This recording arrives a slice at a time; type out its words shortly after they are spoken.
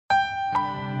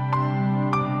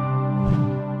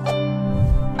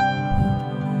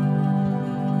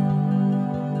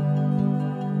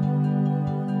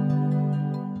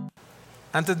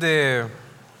Antes de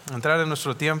entrar en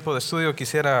nuestro tiempo de estudio,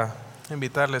 quisiera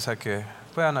invitarles a que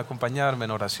puedan acompañarme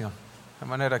en oración, de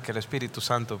manera que el Espíritu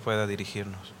Santo pueda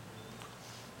dirigirnos.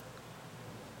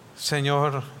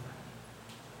 Señor,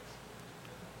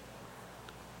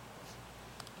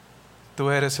 tú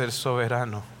eres el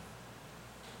soberano,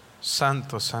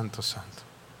 santo, santo, santo.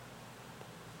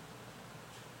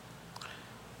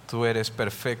 Tú eres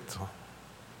perfecto,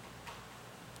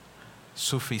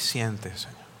 suficiente,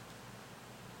 Señor.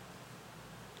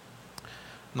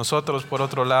 Nosotros, por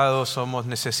otro lado, somos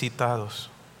necesitados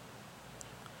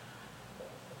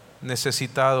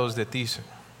de ti, Señor.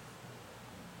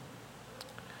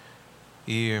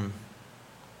 Y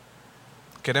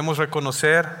queremos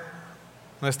reconocer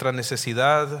nuestra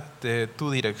necesidad de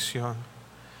tu dirección,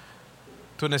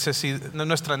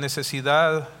 nuestra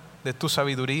necesidad de tu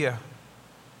sabiduría,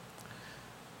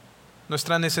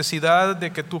 nuestra necesidad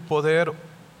de que tu poder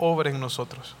obre en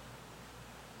nosotros.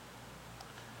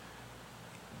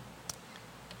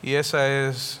 Y esa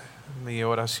es mi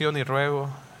oración y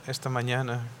ruego esta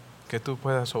mañana, que tú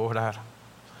puedas obrar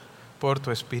por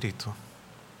tu Espíritu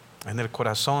en el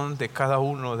corazón de cada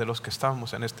uno de los que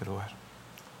estamos en este lugar.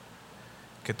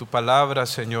 Que tu palabra,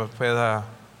 Señor, pueda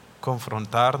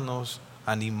confrontarnos,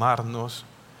 animarnos,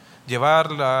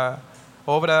 llevar a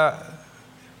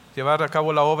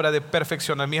cabo la obra de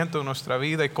perfeccionamiento en nuestra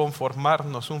vida y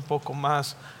conformarnos un poco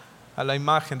más a la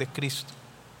imagen de Cristo.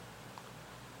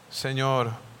 Señor,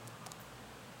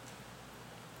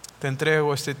 te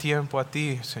entrego este tiempo a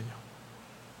ti, Señor,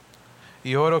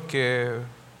 y oro que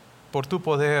por tu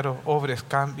poder obres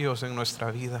cambios en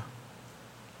nuestra vida,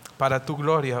 para tu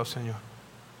gloria, oh Señor,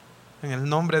 en el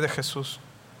nombre de Jesús.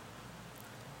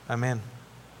 Amén.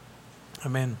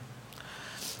 Amén.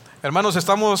 Hermanos,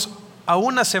 estamos a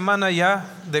una semana ya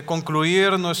de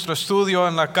concluir nuestro estudio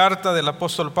en la carta del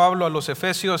apóstol Pablo a los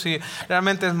Efesios, y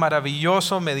realmente es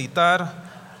maravilloso meditar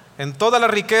en toda la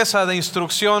riqueza de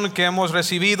instrucción que hemos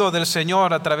recibido del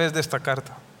Señor a través de esta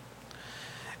carta.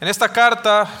 En esta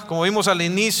carta, como vimos al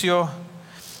inicio,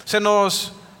 se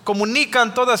nos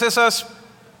comunican todas esas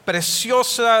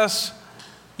preciosas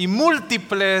y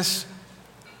múltiples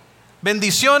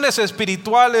bendiciones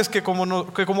espirituales que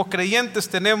como creyentes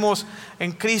tenemos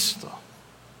en Cristo.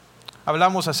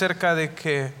 Hablamos acerca de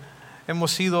que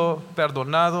hemos sido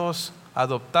perdonados,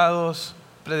 adoptados,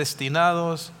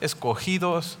 predestinados,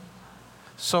 escogidos.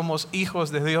 Somos hijos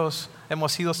de Dios,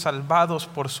 hemos sido salvados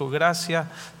por su gracia,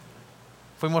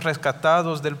 fuimos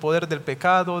rescatados del poder del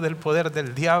pecado, del poder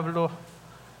del diablo.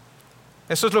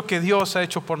 Eso es lo que Dios ha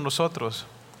hecho por nosotros.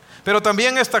 Pero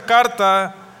también esta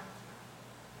carta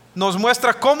nos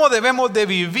muestra cómo debemos de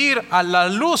vivir a la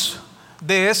luz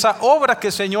de esa obra que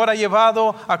el Señor ha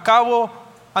llevado a cabo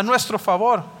a nuestro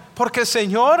favor. Porque el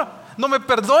Señor no me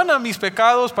perdona mis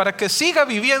pecados para que siga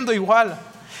viviendo igual.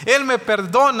 Él me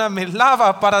perdona, me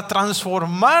lava para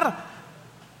transformar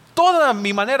toda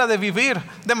mi manera de vivir,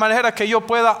 de manera que yo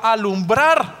pueda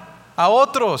alumbrar a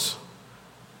otros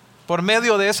por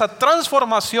medio de esa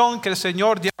transformación que el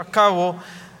Señor lleva a cabo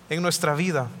en nuestra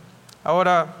vida.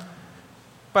 Ahora,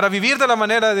 para vivir de la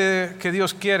manera que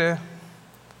Dios quiere,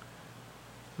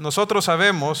 nosotros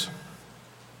sabemos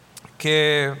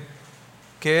que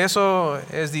eso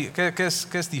es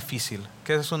difícil,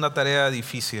 que es una tarea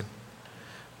difícil.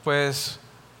 Pues,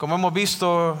 como hemos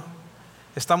visto,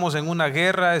 estamos en una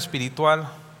guerra espiritual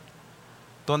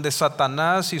donde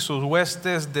Satanás y sus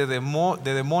huestes de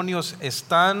demonios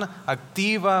están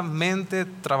activamente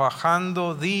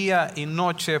trabajando día y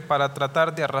noche para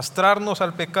tratar de arrastrarnos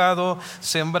al pecado,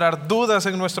 sembrar dudas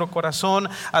en nuestro corazón,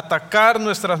 atacar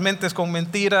nuestras mentes con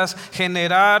mentiras,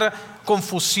 generar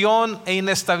confusión e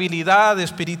inestabilidad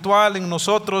espiritual en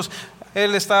nosotros.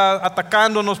 Él está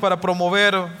atacándonos para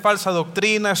promover falsa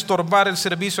doctrina, estorbar el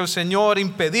servicio al Señor,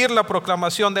 impedir la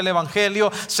proclamación del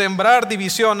Evangelio, sembrar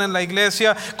división en la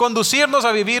iglesia, conducirnos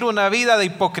a vivir una vida de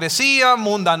hipocresía,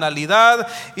 mundanalidad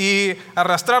y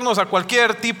arrastrarnos a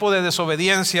cualquier tipo de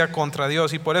desobediencia contra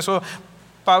Dios. Y por eso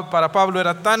para Pablo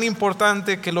era tan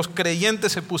importante que los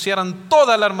creyentes se pusieran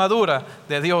toda la armadura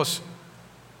de Dios.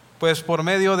 Pues por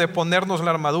medio de ponernos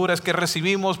la armadura es que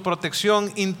recibimos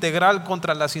protección integral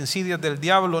contra las insidias del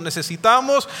diablo.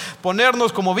 Necesitamos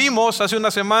ponernos, como vimos hace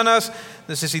unas semanas,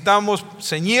 necesitamos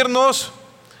ceñirnos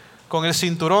con el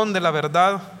cinturón de la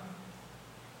verdad,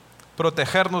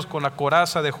 protegernos con la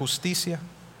coraza de justicia,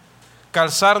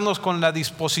 calzarnos con la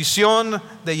disposición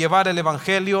de llevar el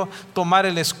Evangelio, tomar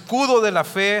el escudo de la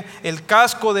fe, el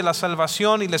casco de la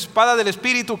salvación y la espada del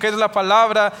Espíritu, que es la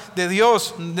palabra de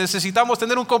Dios. Necesitamos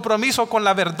tener un compromiso con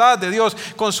la verdad de Dios,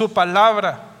 con su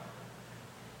palabra.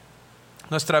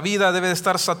 Nuestra vida debe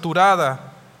estar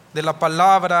saturada de la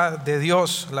palabra de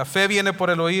Dios. La fe viene por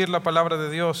el oír la palabra de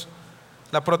Dios.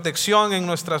 La protección en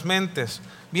nuestras mentes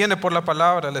viene por la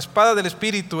palabra. La espada del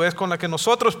Espíritu es con la que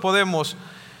nosotros podemos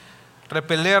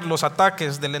repeler los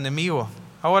ataques del enemigo.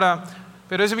 Ahora,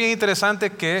 pero es bien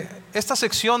interesante que esta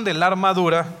sección de la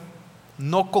armadura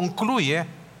no concluye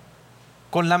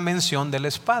con la mención de la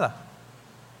espada.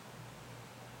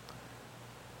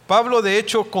 Pablo, de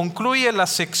hecho, concluye la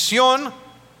sección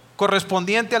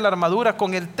correspondiente a la armadura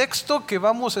con el texto que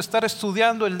vamos a estar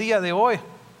estudiando el día de hoy.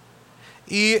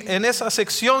 Y en esa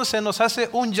sección se nos hace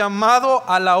un llamado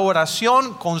a la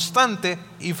oración constante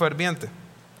y ferviente.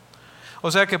 O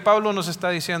sea que Pablo nos está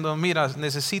diciendo, mira,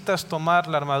 necesitas tomar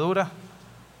la armadura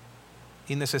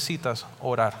y necesitas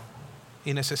orar.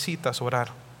 Y necesitas orar.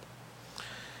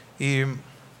 Y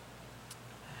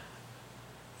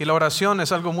la oración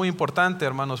es algo muy importante,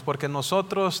 hermanos, porque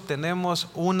nosotros tenemos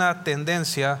una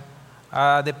tendencia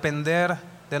a depender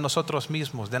de nosotros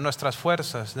mismos, de nuestras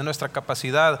fuerzas, de nuestra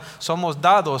capacidad. Somos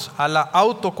dados a la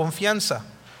autoconfianza.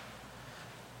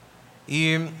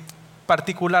 Y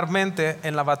particularmente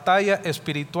en la batalla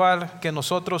espiritual que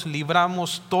nosotros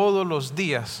libramos todos los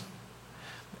días,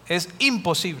 es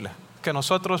imposible que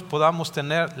nosotros podamos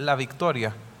tener la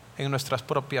victoria en nuestras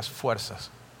propias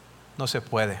fuerzas. No se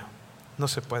puede, no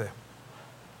se puede.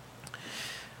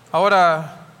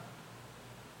 Ahora,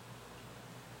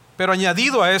 pero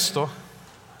añadido a esto,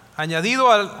 añadido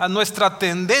a nuestra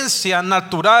tendencia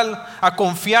natural a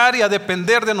confiar y a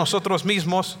depender de nosotros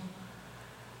mismos,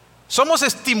 somos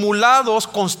estimulados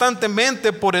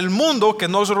constantemente por el mundo que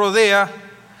nos rodea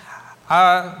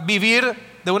a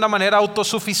vivir de una manera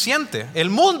autosuficiente. El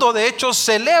mundo, de hecho,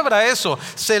 celebra eso,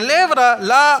 celebra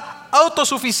la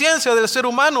autosuficiencia del ser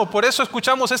humano. Por eso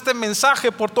escuchamos este mensaje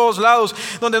por todos lados,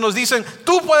 donde nos dicen,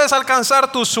 tú puedes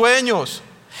alcanzar tus sueños.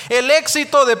 El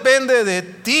éxito depende de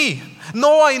ti.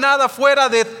 No hay nada fuera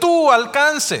de tu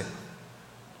alcance.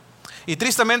 Y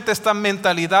tristemente esta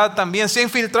mentalidad también se ha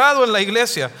infiltrado en la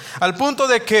iglesia, al punto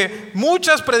de que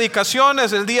muchas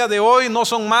predicaciones del día de hoy no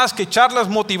son más que charlas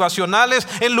motivacionales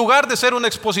en lugar de ser una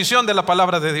exposición de la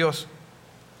palabra de Dios.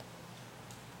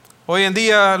 Hoy en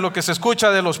día lo que se escucha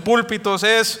de los púlpitos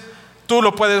es, tú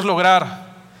lo puedes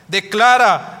lograr,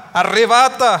 declara,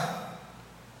 arrebata,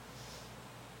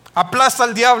 aplasta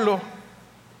al diablo.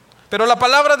 Pero la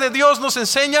palabra de Dios nos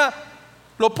enseña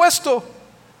lo opuesto.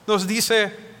 Nos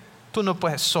dice, tú no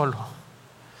puedes solo.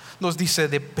 Nos dice,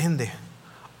 depende,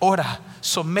 ora,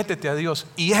 sométete a Dios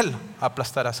y Él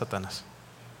aplastará a Satanás.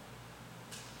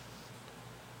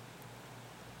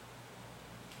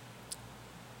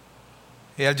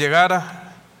 Y al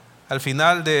llegar al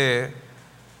final del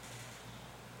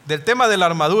tema de la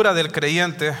armadura del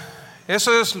creyente,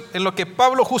 eso es en lo que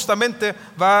Pablo justamente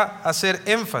va a hacer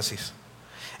énfasis,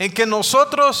 en que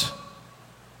nosotros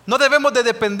no debemos de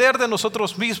depender de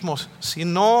nosotros mismos,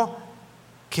 sino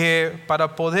que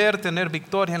para poder tener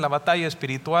victoria en la batalla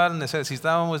espiritual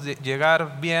necesitamos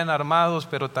llegar bien armados,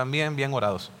 pero también bien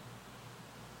orados.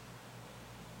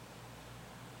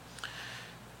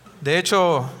 De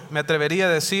hecho, me atrevería a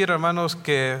decir, hermanos,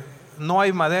 que no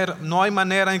hay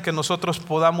manera en que nosotros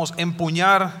podamos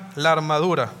empuñar la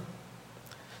armadura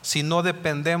si no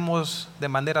dependemos de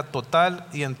manera total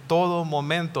y en todo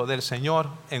momento del Señor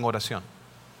en oración.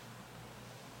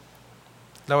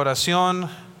 La oración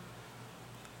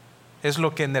es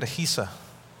lo que energiza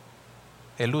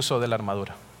el uso de la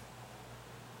armadura.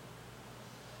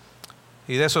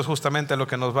 Y de eso es justamente lo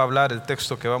que nos va a hablar el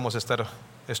texto que vamos a estar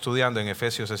estudiando en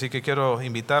Efesios. Así que quiero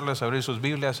invitarles a abrir sus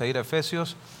Biblias, a ir a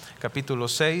Efesios, capítulo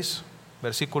 6,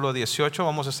 versículo 18.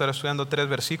 Vamos a estar estudiando 3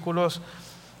 versículos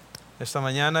esta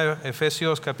mañana.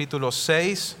 Efesios capítulo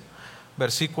 6,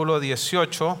 versículo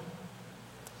 18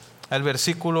 al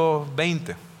versículo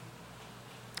 20.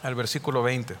 Al versículo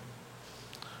 20.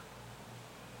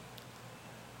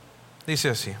 Dice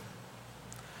así: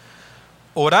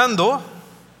 orando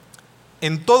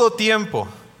en todo tiempo,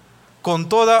 con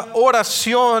toda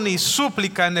oración y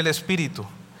súplica en el Espíritu,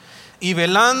 y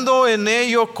velando en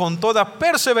ello con toda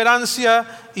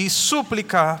perseverancia y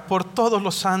súplica por todos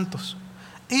los santos,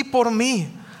 y por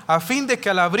mí, a fin de que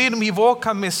al abrir mi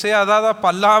boca me sea dada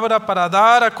palabra para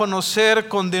dar a conocer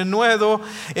con denuedo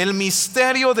el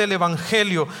misterio del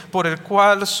Evangelio, por el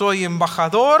cual soy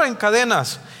embajador en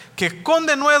cadenas, que con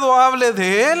denuedo hable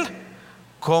de él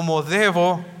como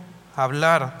debo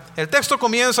hablar, el texto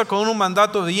comienza con un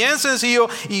mandato bien sencillo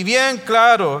y bien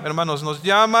claro, hermanos. Nos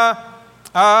llama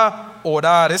a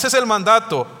orar. Ese es el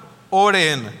mandato.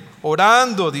 Oren.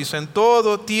 Orando, dice, en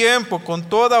todo tiempo, con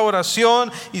toda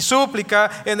oración y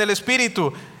súplica en el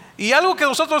Espíritu. Y algo que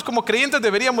nosotros como creyentes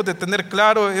deberíamos de tener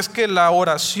claro es que la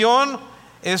oración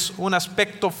es un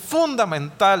aspecto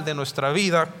fundamental de nuestra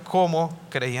vida como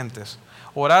creyentes.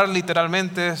 Orar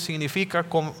literalmente significa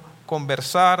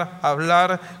conversar,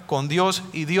 hablar con Dios,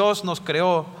 y Dios nos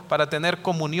creó para tener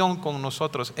comunión con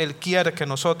nosotros. Él quiere que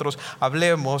nosotros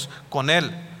hablemos con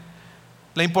Él.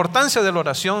 La importancia de la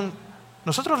oración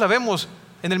nosotros la vemos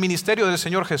en el ministerio del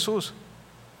Señor Jesús.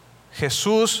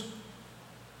 Jesús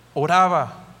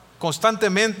oraba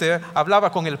constantemente,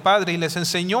 hablaba con el Padre y les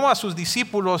enseñó a sus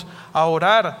discípulos a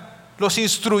orar. Los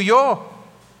instruyó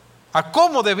a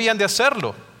cómo debían de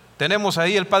hacerlo. Tenemos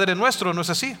ahí el Padre Nuestro, ¿no es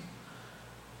así?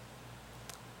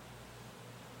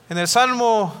 En el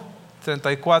Salmo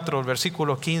 34, el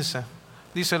versículo 15,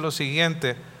 dice lo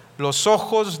siguiente: los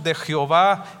ojos de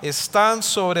Jehová están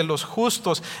sobre los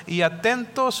justos y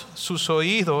atentos sus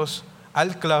oídos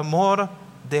al clamor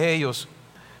de ellos.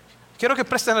 Quiero que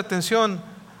presten atención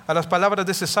a las palabras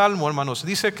de ese salmo, hermanos.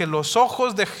 Dice que los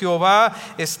ojos de Jehová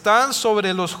están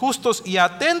sobre los justos y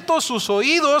atentos sus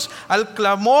oídos al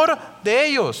clamor de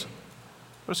ellos.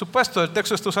 Por supuesto, el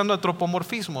texto está usando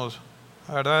antropomorfismos,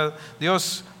 ¿verdad?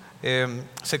 Dios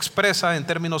se expresa en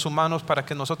términos humanos para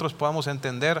que nosotros podamos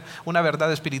entender una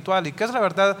verdad espiritual. ¿Y qué es la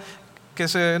verdad que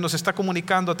se nos está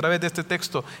comunicando a través de este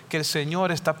texto? Que el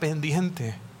Señor está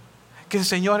pendiente, que el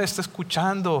Señor está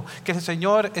escuchando, que el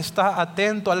Señor está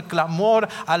atento al clamor,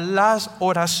 a las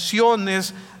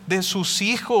oraciones de sus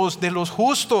hijos, de los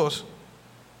justos.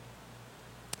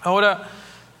 Ahora,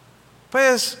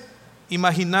 puedes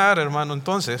imaginar, hermano,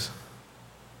 entonces,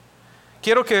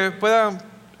 quiero que puedan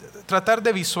tratar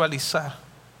de visualizar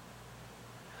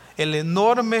el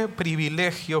enorme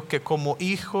privilegio que como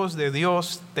hijos de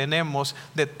Dios tenemos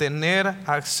de tener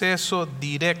acceso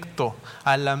directo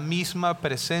a la misma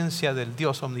presencia del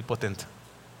Dios omnipotente.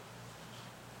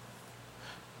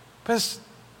 Puedes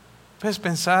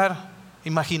pensar,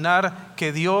 imaginar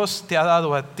que Dios te ha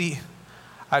dado a ti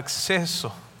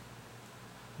acceso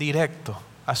directo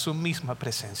a su misma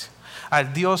presencia.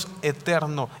 Al Dios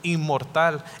eterno,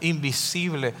 inmortal,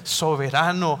 invisible,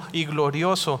 soberano y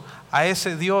glorioso. A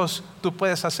ese Dios tú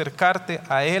puedes acercarte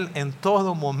a Él en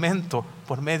todo momento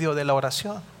por medio de la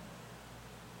oración.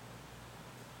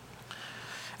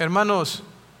 Hermanos,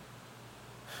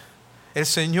 el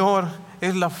Señor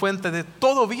es la fuente de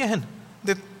todo bien,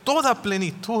 de toda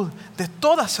plenitud, de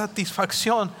toda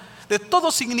satisfacción, de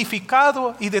todo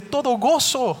significado y de todo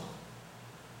gozo.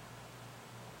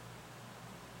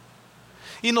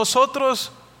 Y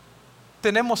nosotros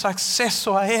tenemos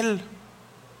acceso a Él.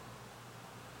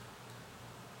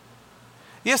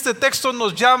 Y este texto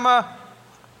nos llama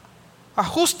a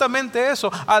justamente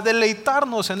eso, a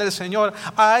deleitarnos en el Señor,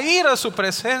 a ir a su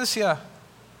presencia,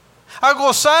 a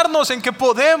gozarnos en que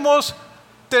podemos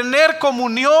tener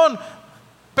comunión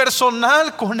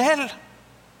personal con Él.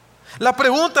 La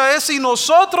pregunta es si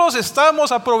nosotros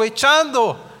estamos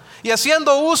aprovechando y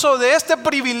haciendo uso de este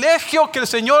privilegio que el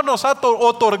Señor nos ha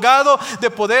otorgado de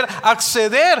poder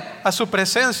acceder a su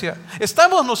presencia.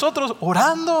 ¿Estamos nosotros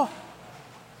orando?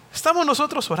 ¿Estamos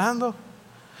nosotros orando?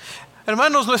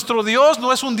 Hermanos, nuestro Dios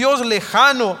no es un Dios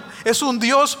lejano, es un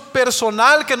Dios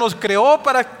personal que nos creó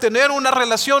para tener una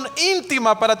relación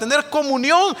íntima, para tener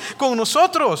comunión con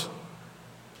nosotros.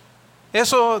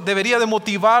 Eso debería de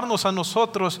motivarnos a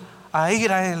nosotros a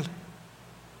ir a Él,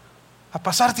 a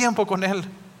pasar tiempo con Él,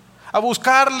 a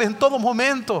buscarle en todo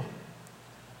momento.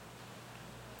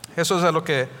 Eso es a lo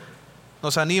que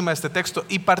nos anima este texto,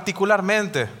 y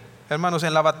particularmente, hermanos,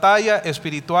 en la batalla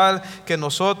espiritual en que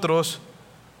nosotros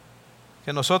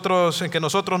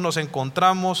nos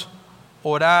encontramos.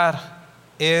 Orar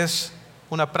es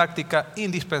una práctica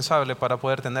indispensable para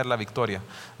poder tener la victoria.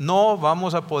 No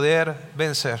vamos a poder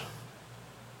vencer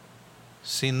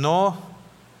si no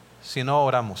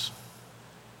oramos.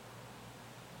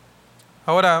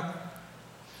 Ahora,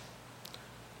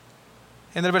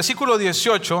 en el versículo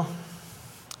 18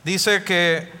 dice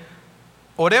que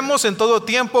oremos en todo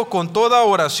tiempo con toda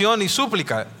oración y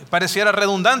súplica. Pareciera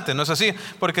redundante, ¿no es así?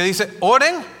 Porque dice,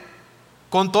 oren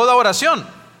con toda oración.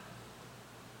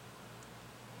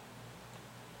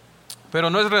 Pero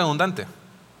no es redundante.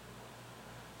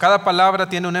 Cada palabra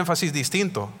tiene un énfasis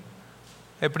distinto.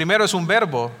 El primero es un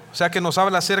verbo, o sea que nos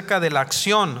habla acerca de la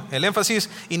acción. El énfasis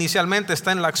inicialmente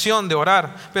está en la acción de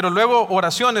orar, pero luego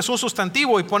oración es un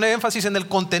sustantivo y pone énfasis en el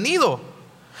contenido.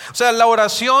 O sea, la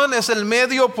oración es el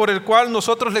medio por el cual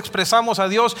nosotros le expresamos a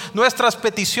Dios nuestras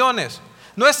peticiones,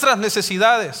 nuestras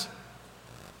necesidades.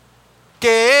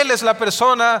 Que Él es la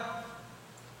persona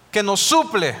que nos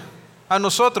suple a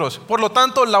nosotros. Por lo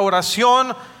tanto, la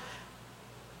oración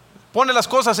pone las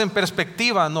cosas en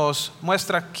perspectiva, nos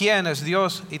muestra quién es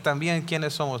Dios y también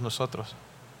quiénes somos nosotros.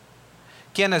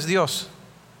 ¿Quién es Dios?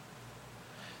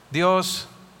 Dios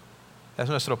es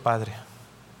nuestro Padre.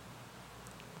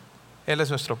 Él es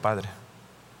nuestro Padre.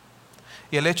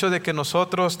 Y el hecho de que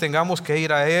nosotros tengamos que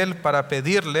ir a Él para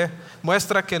pedirle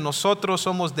muestra que nosotros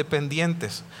somos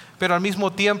dependientes, pero al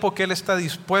mismo tiempo que Él está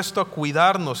dispuesto a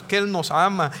cuidarnos, que Él nos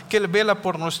ama, que Él vela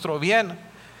por nuestro bien,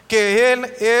 que Él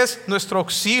es nuestro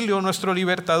auxilio, nuestro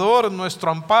libertador,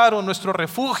 nuestro amparo, nuestro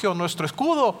refugio, nuestro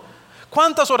escudo.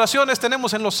 ¿Cuántas oraciones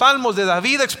tenemos en los salmos de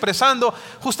David expresando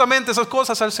justamente esas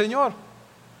cosas al Señor?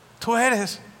 Tú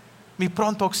eres mi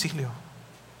pronto auxilio.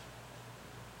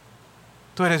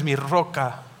 Tú eres mi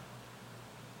roca.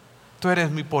 Tú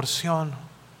eres mi porción.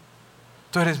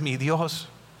 Tú eres mi Dios,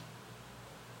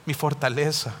 mi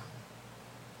fortaleza.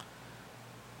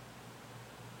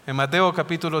 En Mateo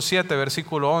capítulo 7,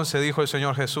 versículo 11 dijo el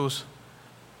Señor Jesús: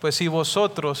 pues si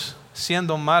vosotros,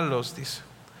 siendo malos, dice,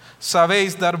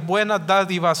 sabéis dar buenas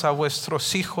dádivas a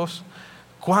vuestros hijos,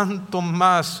 cuánto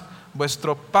más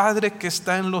vuestro Padre que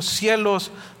está en los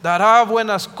cielos dará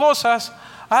buenas cosas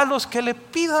a los que le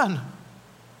pidan.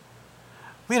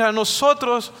 Mira,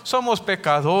 nosotros somos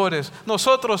pecadores,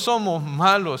 nosotros somos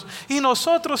malos, y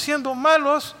nosotros, siendo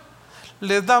malos,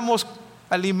 les damos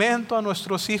alimento a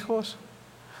nuestros hijos,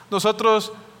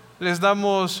 nosotros les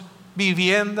damos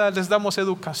vivienda, les damos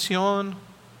educación,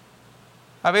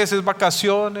 a veces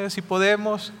vacaciones si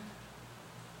podemos.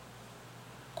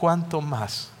 ¿Cuánto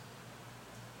más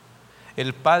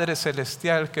el Padre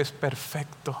Celestial, que es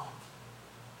perfecto?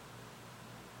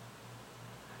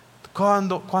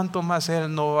 ¿Cuánto más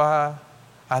Él no va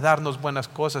a darnos buenas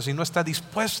cosas y no está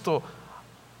dispuesto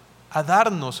a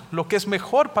darnos lo que es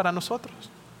mejor para nosotros?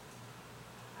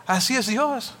 Así es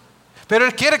Dios. Pero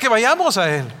Él quiere que vayamos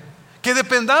a Él, que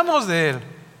dependamos de Él.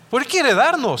 Porque Él quiere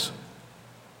darnos.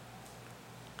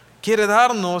 Quiere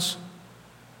darnos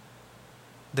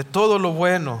de todo lo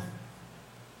bueno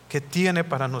que tiene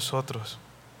para nosotros.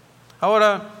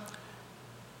 Ahora,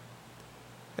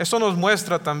 esto nos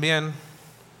muestra también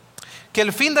que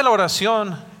el fin de la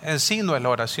oración en sí no es la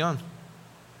oración.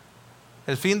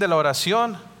 El fin de la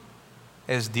oración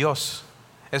es Dios,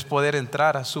 es poder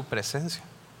entrar a su presencia.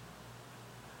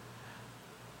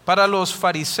 Para los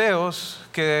fariseos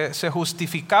que se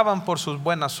justificaban por sus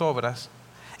buenas obras,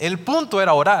 el punto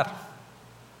era orar,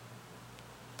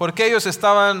 porque ellos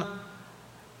estaban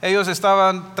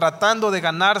tratando de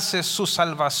ganarse su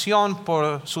salvación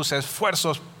por sus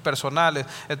esfuerzos personales.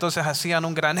 Entonces hacían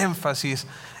un gran énfasis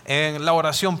en la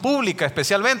oración pública,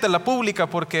 especialmente en la pública,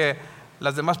 porque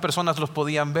las demás personas los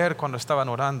podían ver cuando estaban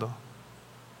orando.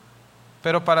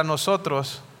 Pero para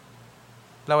nosotros,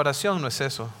 la oración no es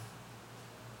eso.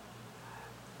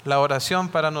 La oración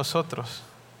para nosotros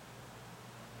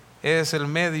es el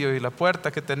medio y la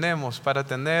puerta que tenemos para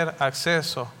tener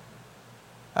acceso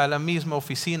a la misma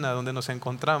oficina donde nos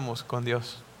encontramos con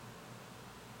Dios.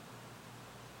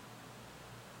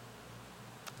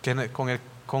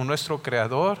 Con nuestro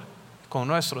Creador, con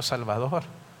nuestro Salvador,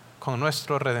 con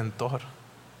nuestro Redentor.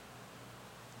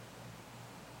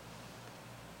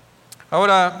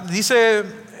 Ahora, dice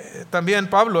también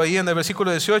Pablo ahí en el versículo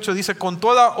 18, dice: con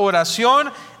toda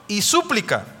oración y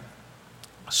súplica.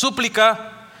 Súplica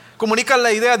comunica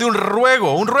la idea de un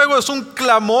ruego. Un ruego es un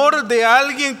clamor de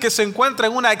alguien que se encuentra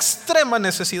en una extrema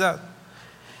necesidad.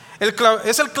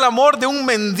 Es el clamor de un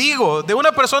mendigo, de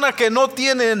una persona que no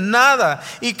tiene nada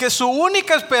y que su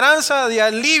única esperanza de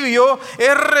alivio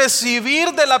es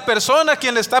recibir de la persona a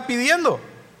quien le está pidiendo.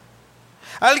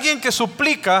 Alguien que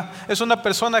suplica es una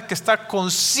persona que está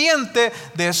consciente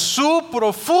de su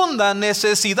profunda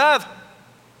necesidad.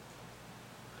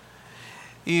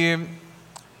 Y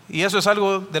eso es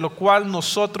algo de lo cual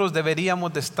nosotros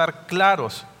deberíamos de estar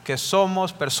claros, que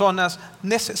somos personas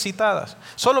necesitadas.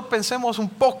 Solo pensemos un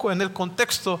poco en el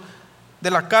contexto de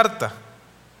la carta.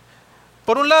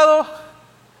 Por un lado,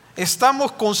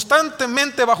 estamos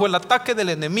constantemente bajo el ataque del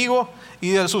enemigo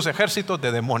y de sus ejércitos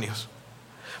de demonios.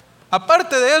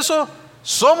 Aparte de eso,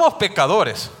 somos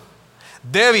pecadores,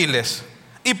 débiles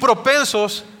y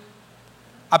propensos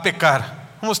a pecar.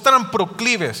 Somos tan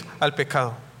proclives al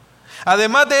pecado.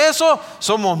 Además de eso,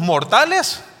 somos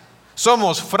mortales,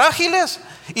 somos frágiles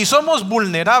y somos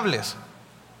vulnerables.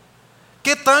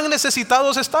 ¿Qué tan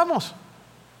necesitados estamos?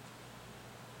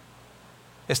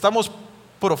 Estamos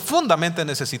profundamente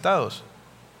necesitados.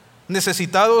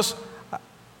 necesitados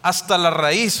hasta la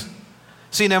raíz.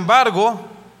 Sin embargo,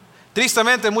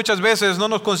 tristemente muchas veces no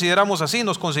nos consideramos así,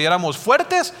 nos consideramos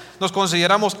fuertes, nos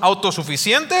consideramos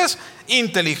autosuficientes,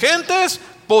 inteligentes,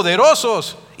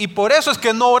 poderosos, y por eso es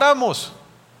que no oramos,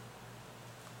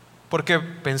 porque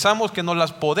pensamos que no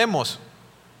las podemos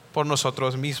por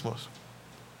nosotros mismos.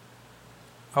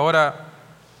 Ahora,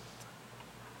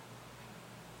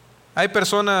 hay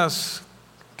personas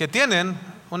que tienen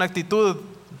una actitud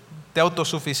de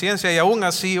autosuficiencia y aún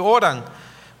así oran,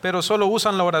 pero solo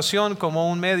usan la oración como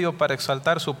un medio para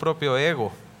exaltar su propio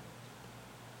ego.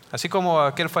 Así como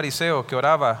aquel fariseo que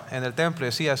oraba en el templo y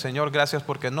decía: Señor, gracias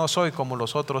porque no soy como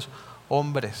los otros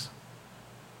hombres.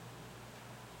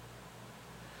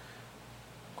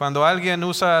 Cuando alguien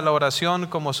usa la oración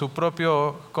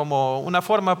como una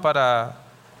forma para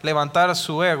levantar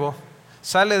su ego,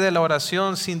 sale de la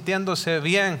oración sintiéndose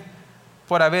bien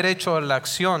por haber hecho la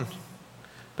acción,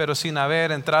 pero sin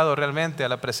haber entrado realmente a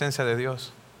la presencia de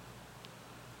Dios.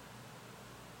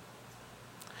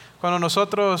 Cuando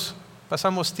nosotros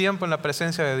pasamos tiempo en la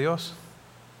presencia de Dios,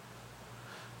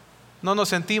 no nos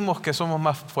sentimos que somos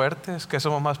más fuertes, que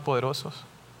somos más poderosos,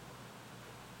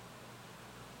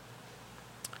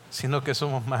 sino que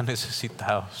somos más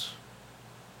necesitados,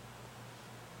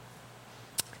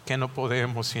 que no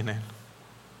podemos sin Él.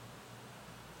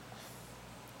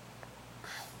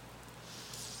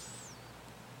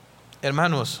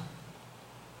 Hermanos,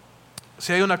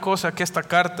 si hay una cosa que esta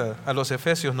carta a los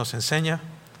Efesios nos enseña,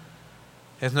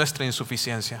 es nuestra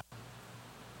insuficiencia.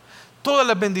 Todas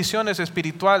las bendiciones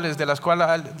espirituales de las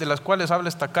cuales habla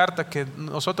esta carta que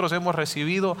nosotros hemos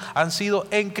recibido han sido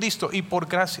en Cristo y por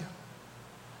gracia.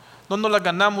 No nos las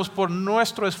ganamos por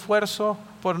nuestro esfuerzo,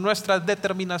 por nuestra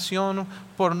determinación,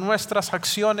 por nuestras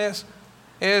acciones.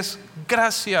 Es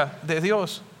gracia de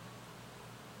Dios.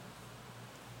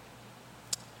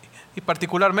 Y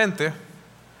particularmente,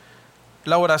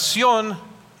 la oración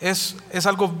es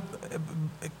algo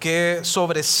que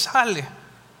sobresale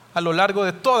a lo largo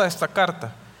de toda esta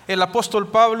carta. El apóstol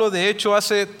Pablo, de hecho,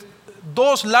 hace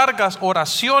 2 largas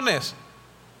oraciones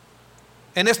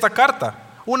en esta carta.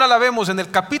 Una la vemos en el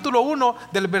capítulo 1,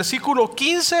 del versículo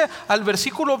 15 al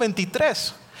versículo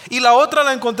 23. Y la otra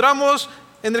la encontramos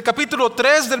en el capítulo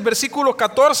 3, del versículo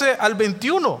 14 al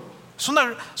 21.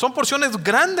 Son porciones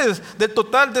grandes del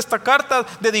total de esta carta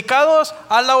dedicados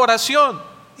a la oración.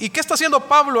 ¿Y qué está haciendo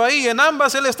Pablo ahí? En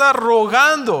ambas él está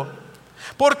rogando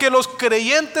porque los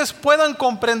creyentes puedan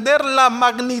comprender la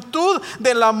magnitud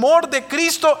del amor de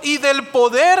Cristo y del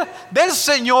poder del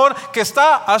Señor que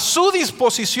está a su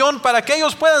disposición para que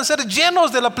ellos puedan ser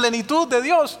llenos de la plenitud de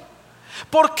Dios.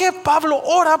 ¿Por qué Pablo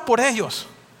ora por ellos?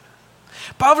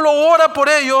 Pablo ora por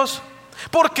ellos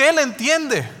porque él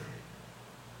entiende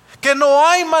que no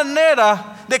hay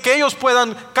manera de que ellos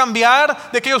puedan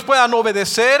cambiar, de que ellos puedan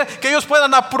obedecer, que ellos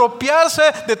puedan apropiarse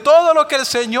de todo lo que el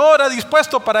Señor ha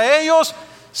dispuesto para ellos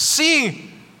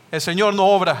si el Señor no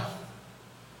obra,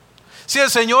 si el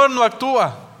Señor no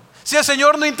actúa, si el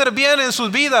Señor no interviene en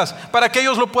sus vidas para que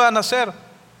ellos lo puedan hacer.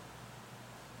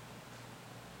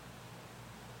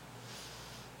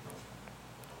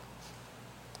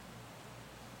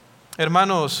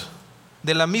 Hermanos,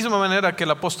 de la misma manera que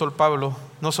el apóstol Pablo,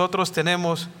 nosotros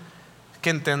tenemos que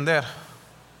entender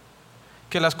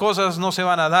que las cosas no se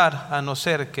van a dar a no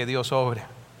ser que Dios obre,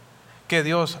 que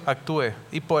Dios actúe,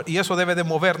 y eso debe de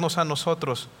movernos a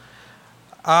nosotros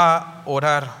a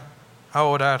orar.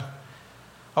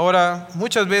 Ahora,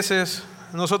 muchas veces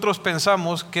nosotros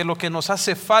pensamos que lo que nos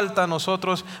hace falta a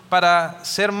nosotros para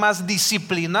ser más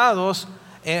disciplinados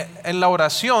en la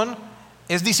oración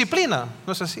es disciplina.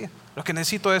 No es así. Lo que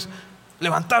necesito es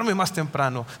levantarme más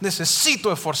temprano,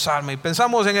 necesito esforzarme. Y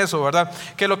pensamos en eso, ¿verdad?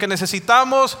 Que lo que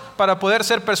necesitamos para poder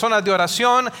ser personas de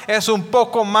oración es un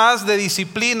poco más de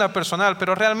disciplina personal,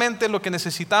 pero realmente lo que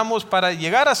necesitamos para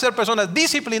llegar a ser personas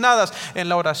disciplinadas en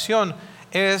la oración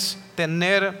es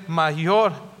tener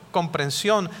mayor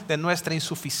comprensión de nuestra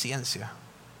insuficiencia,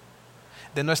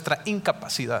 de nuestra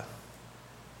incapacidad.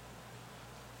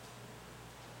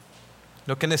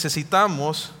 Lo que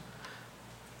necesitamos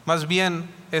más bien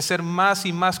es ser más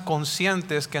y más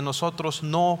conscientes que nosotros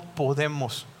no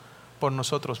podemos por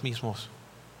nosotros mismos,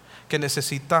 que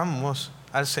necesitamos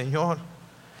al Señor.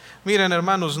 Miren,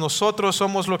 hermanos, nosotros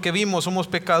somos lo que vimos, somos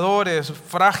pecadores,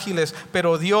 frágiles,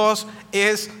 pero Dios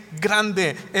es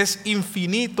grande, es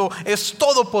infinito, es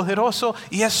todopoderoso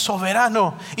y es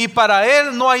soberano. Y para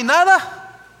Él no hay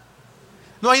nada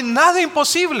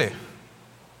imposible.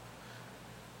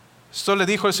 Esto le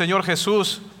dijo el Señor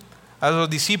Jesús a los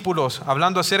discípulos,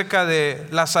 hablando acerca de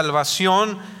la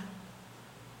salvación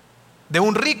de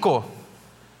un rico.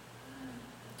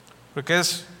 Porque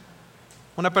es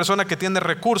una persona que tiene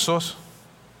recursos,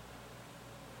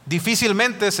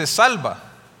 difícilmente se salva,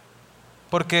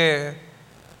 porque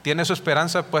tiene su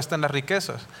esperanza puesta en las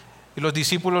riquezas. Y los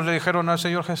discípulos le dijeron al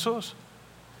Señor Jesús: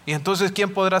 y entonces,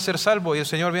 ¿quién podrá ser salvo? Y el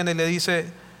Señor viene y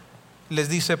les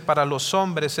dice: para los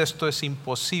hombres esto es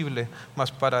imposible,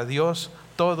 mas para Dios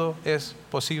todo es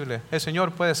posible. El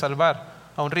Señor puede salvar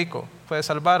a un rico, puede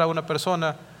salvar a una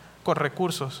persona con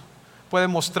recursos, puede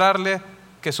mostrarle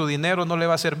que su dinero no le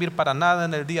va a servir para nada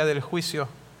en el día del juicio,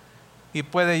 y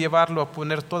puede llevarlo a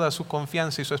poner toda su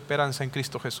confianza y su esperanza en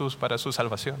Cristo Jesús para su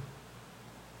salvación.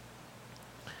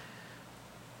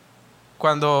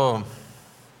 Cuando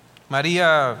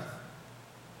María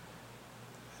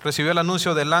recibió el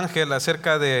anuncio del ángel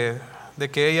acerca de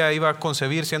que ella iba a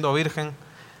concebir siendo virgen,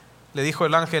 le dijo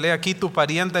el ángel: he aquí tu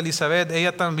parienta Elizabeth,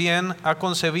 ella también ha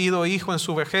concebido hijo en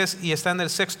su vejez y está en el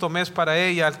 6º mes para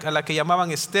ella, a la que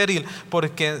llamaban estéril,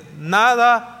 porque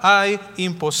nada hay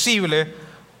imposible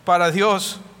para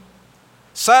Dios.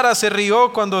 Sara se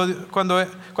rió cuando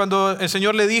el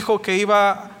Señor le dijo que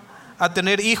iba a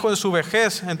tener hijo en su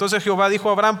vejez. Entonces Jehová dijo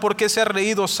a Abraham: ¿por qué se ha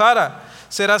reído Sara?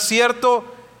 ¿Será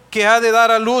cierto que ha de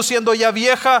dar a luz siendo ya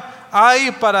vieja?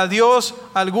 ¿Hay para Dios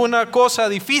alguna cosa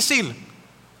difícil?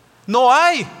 No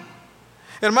hay.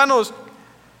 Hermanos,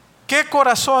 ¿qué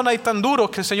corazón hay tan duro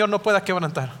que el Señor no pueda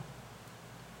quebrantar?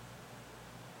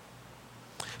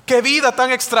 ¿Qué vida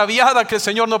tan extraviada que el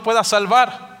Señor no pueda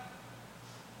salvar?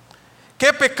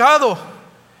 ¿Qué pecado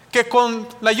que con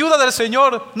la ayuda del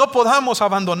Señor no podamos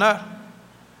abandonar?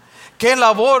 ¿Qué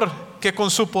labor que con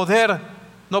su poder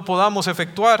no podamos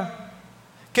efectuar?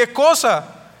 ¿Qué cosa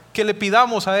que le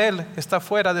pidamos a Él está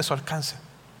fuera de su alcance?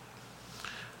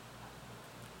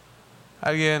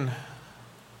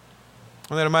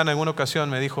 Una hermana en una ocasión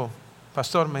me dijo: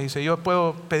 pastor, me dice, yo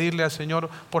puedo pedirle al Señor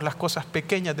por las cosas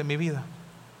pequeñas de mi vida.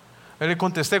 Yo le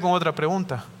contesté con otra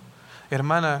pregunta: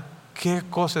 hermana, ¿qué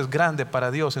cosa es grande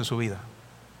para Dios en su vida?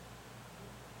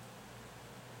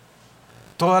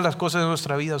 Todas las cosas de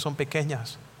nuestra vida son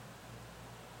pequeñas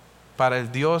para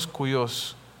el Dios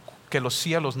que los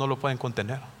cielos no lo pueden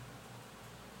contener.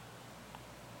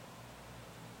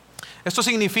 Esto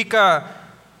significa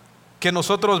que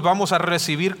nosotros vamos a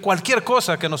recibir cualquier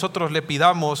cosa que nosotros le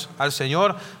pidamos al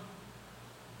Señor.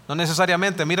 No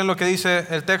necesariamente. Miren lo que dice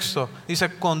el texto.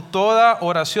 Dice: con toda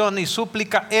oración y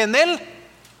súplica en el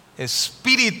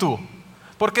Espíritu.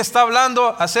 Porque está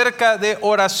hablando acerca de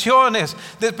oraciones,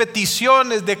 de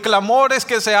peticiones, de clamores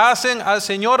que se hacen al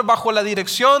Señor bajo la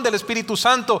dirección del Espíritu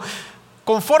Santo,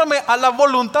 conforme a la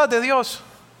voluntad de Dios.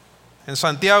 En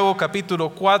Santiago capítulo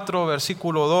 4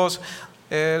 versículo 2,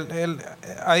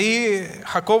 ahí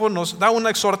Jacobo nos da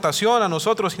una exhortación a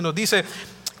nosotros y nos dice: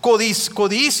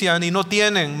 codician y no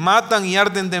tienen, matan y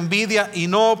arden de envidia y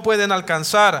no pueden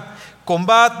alcanzar,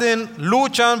 combaten,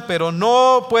 luchan, pero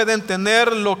no pueden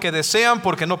tener lo que desean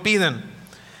porque no piden.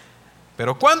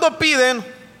 Pero cuando piden,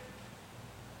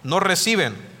 no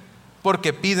reciben,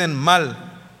 porque piden mal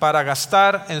para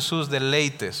gastar en sus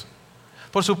deleites.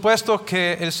 Por supuesto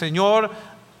que el Señor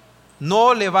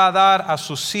no le va a dar a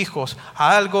sus hijos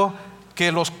algo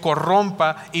que los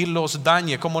corrompa y los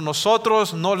dañe, como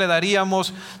nosotros no le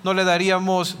daríamos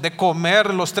de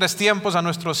comer los 3 tiempos a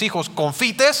nuestros hijos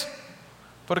confites,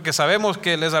 porque sabemos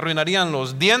que les arruinarían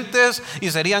los dientes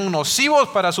y serían nocivos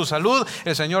para su salud.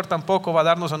 El Señor tampoco va a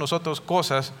darnos a nosotros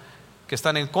cosas que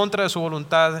están en contra de su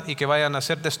voluntad y que vayan a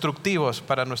ser destructivos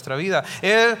para nuestra vida.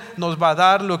 Él nos va a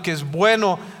dar lo que es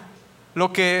bueno,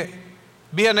 lo que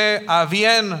viene a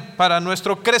bien para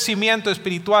nuestro crecimiento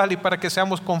espiritual y para que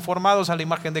seamos conformados a la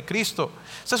imagen de Cristo.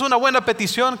 Esa es una buena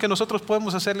petición que nosotros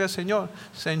podemos hacerle al Señor.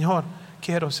 Señor,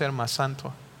 quiero ser más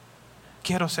santo,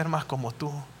 quiero ser más como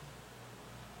tú.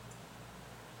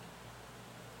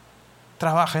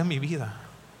 Trabaja en mi vida,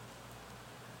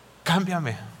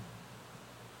 cámbiame,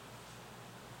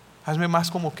 hazme más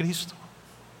como Cristo.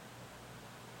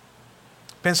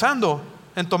 Pensando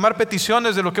en tomar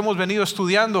peticiones de lo que hemos venido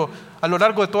estudiando a lo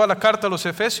largo de toda la carta a los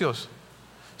Efesios.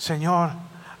 Señor,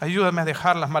 ayúdame a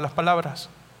dejar las malas palabras.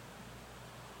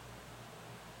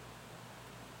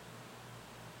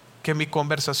 Que mi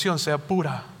conversación sea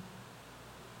pura.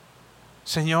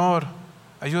 Señor,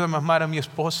 ayúdame a amar a mi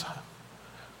esposa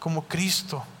como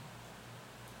Cristo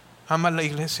ama a la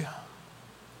iglesia.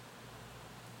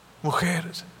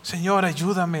 Mujeres, Señor,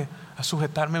 ayúdame a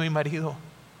sujetarme a mi marido.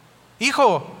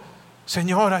 Hijo,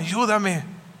 Señor, ayúdame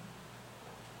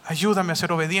a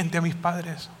ser obediente a mis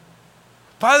padres.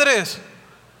 Padres,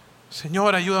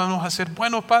 Señor, ayúdanos a ser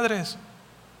buenos padres,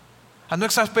 a no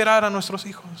exasperar a nuestros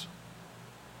hijos.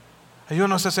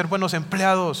 Ayúdanos a ser buenos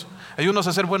empleados, ayúdanos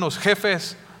a ser buenos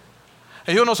jefes,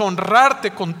 Ayúdanos a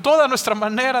honrarte con toda nuestra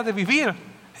manera de vivir.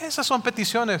 Esas son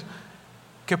peticiones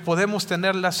que podemos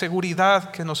tener la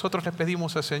seguridad que nosotros le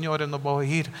pedimos al Señor. Él nos va a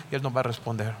oír y Él nos va a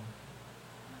responder.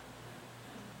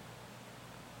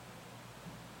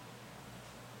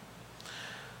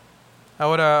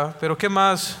 Ahora, ¿pero qué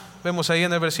más vemos ahí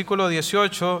en el versículo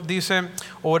 18? Dice,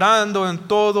 orando en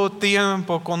todo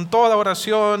tiempo, con toda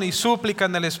oración y súplica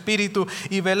en el Espíritu,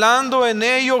 y velando en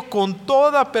ello con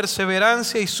toda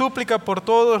perseverancia y súplica por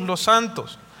todos los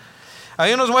santos.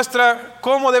 Ahí nos muestra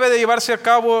cómo debe de llevarse a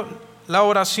cabo la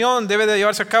oración. Debe de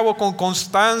llevarse a cabo con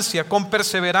constancia, con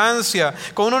perseverancia,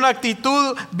 con una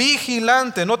actitud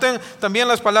vigilante. Noten también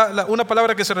una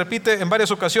palabra que se repite en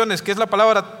varias ocasiones, que es la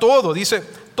palabra todo. Dice,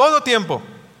 todo tiempo,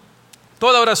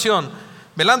 toda oración,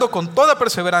 velando con toda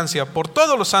perseverancia por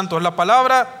todos los santos. La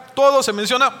palabra todo se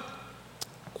menciona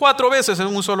 4 veces en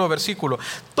un solo versículo.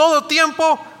 Todo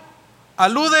tiempo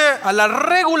alude a la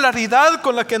regularidad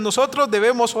con la que nosotros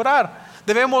debemos orar.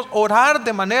 Debemos orar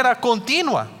de manera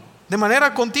continua. De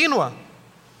manera continua.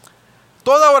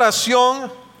 Toda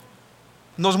oración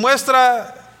nos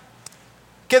muestra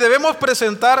que debemos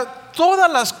presentar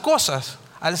todas las cosas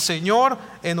al Señor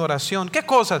en oración. ¿Qué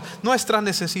cosas? Nuestras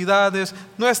necesidades,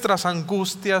 nuestras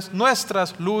angustias,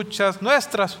 nuestras luchas,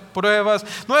 nuestras pruebas,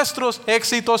 nuestros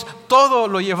éxitos, todo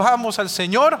lo llevamos al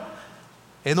Señor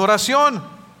en oración.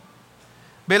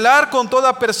 Velar con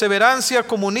toda perseverancia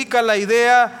comunica la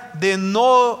idea de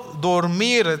no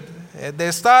dormir, de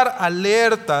estar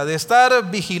alerta, de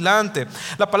estar vigilante.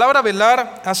 La palabra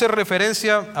velar hace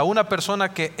referencia a una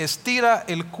persona que estira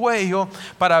el cuello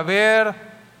para ver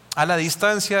a la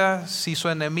distancia si su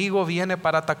enemigo viene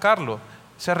para atacarlo.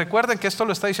 Se recuerden que esto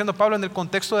lo está diciendo Pablo en el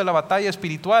contexto de la batalla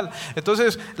espiritual.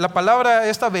 Entonces la palabra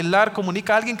esta velar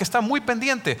comunica a alguien que está muy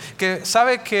pendiente, que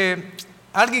sabe que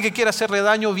alguien que quiere hacerle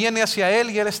daño viene hacia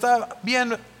él y él está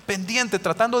bien pendiente,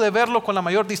 tratando de verlo con la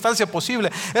mayor distancia posible.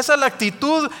 Esa es la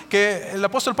actitud que el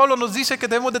apóstol Pablo nos dice que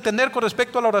debemos de tener con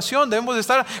respecto a la oración. Debemos de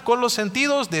estar con los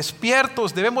sentidos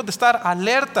despiertos, debemos de estar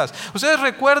alertas. Ustedes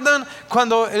recuerdan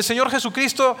cuando el Señor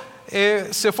Jesucristo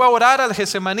se fue a orar al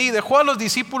Getsemaní, dejó a los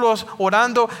discípulos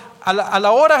orando. A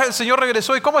la hora el Señor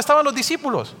regresó, ¿y cómo estaban los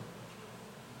discípulos?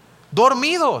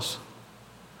 Dormidos.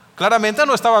 Claramente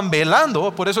no estaban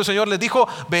velando, por eso el Señor les dijo,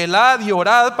 velad y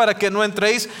orad para que no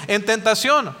entréis en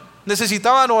tentación.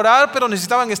 Necesitaban orar, pero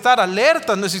necesitaban estar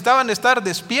alertas, necesitaban estar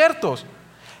despiertos.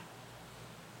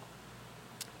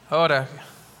 Ahora,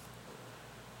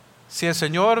 si el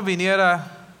Señor viniera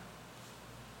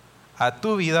a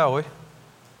tu vida hoy,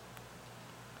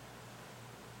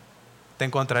 ¿te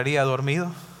encontraría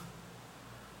dormido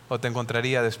o te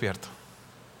encontraría despierto?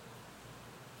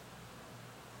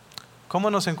 ¿Cómo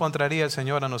nos encontraría el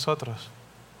Señor a nosotros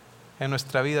en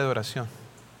nuestra vida de oración?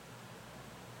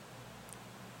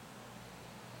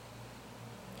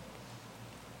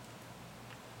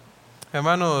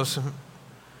 Hermanos,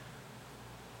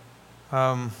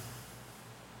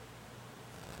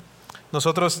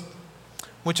 nosotros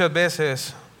muchas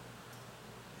veces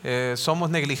somos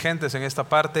negligentes en esta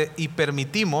parte y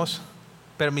permitimos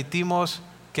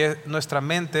que nuestra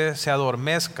mente se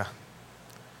adormezca.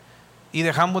 Y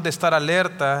dejamos de estar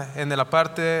alerta en la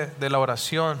parte de la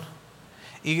oración.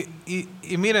 Y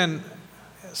miren,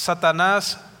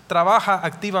 Satanás trabaja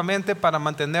activamente para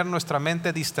mantener nuestra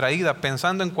mente distraída,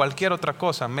 pensando en cualquier otra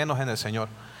cosa, menos en el Señor.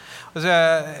 O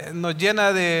sea, nos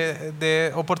llena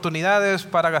de oportunidades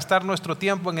para gastar nuestro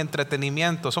tiempo en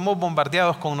entretenimiento. Somos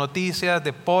bombardeados con noticias,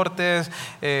 deportes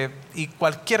y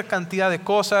cualquier cantidad de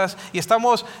cosas.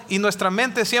 Y nuestra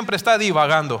mente siempre está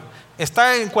divagando.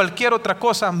 Está en cualquier otra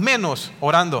cosa menos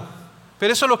orando.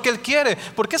 Pero eso es lo que Él quiere.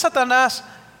 ¿Por qué Satanás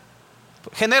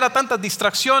genera tantas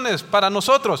distracciones para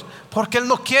nosotros? Porque Él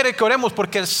no quiere que oremos,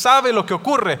 porque Él sabe lo que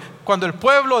ocurre cuando el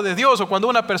pueblo de Dios o cuando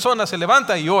una persona se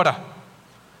levanta y ora.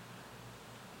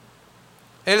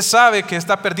 Él sabe que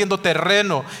está perdiendo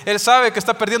terreno. Él sabe que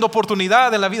está perdiendo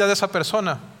oportunidad en la vida de esa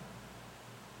persona.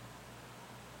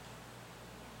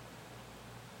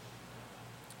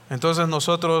 Entonces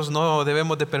nosotros no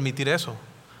debemos de permitir eso.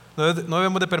 No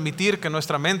debemos de permitir que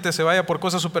nuestra mente se vaya por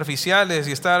cosas superficiales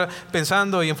y estar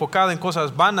pensando y enfocada en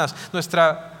cosas vanas.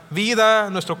 Nuestra vida,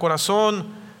 nuestro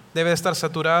corazón debe estar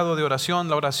saturado de oración.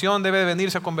 La oración debe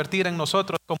venirse a convertir en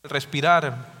nosotros como el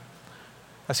respirar.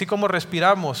 Así como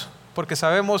respiramos, porque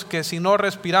sabemos que si no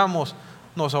respiramos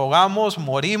nos ahogamos,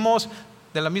 morimos.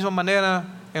 De la misma manera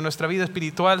en nuestra vida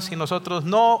espiritual, si nosotros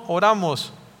no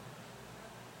oramos,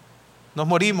 nos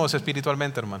morimos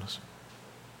espiritualmente, hermanos.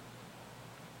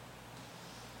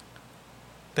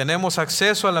 Tenemos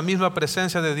acceso a la misma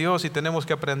presencia de Dios y tenemos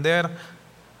que aprender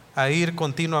a ir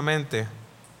continuamente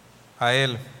a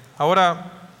Él,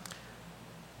 Ahora,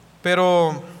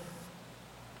 pero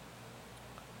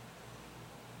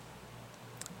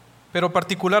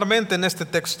particularmente en este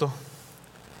texto,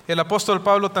 el apóstol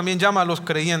Pablo también llama a los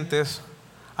creyentes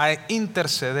a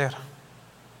interceder.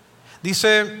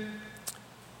 Dice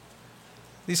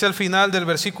al final del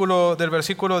versículo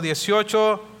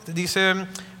 18, dice,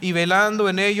 y velando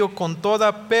en ello con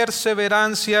toda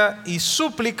perseverancia y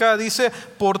súplica, dice,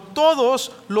 por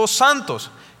todos los santos.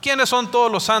 ¿Quiénes son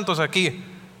todos los santos aquí?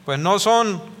 Pues no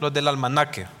son los del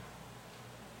almanaque.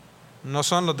 No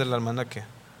son los del almanaque.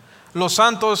 Los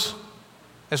santos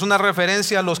es una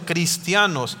referencia a los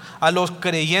cristianos, a los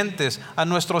creyentes, a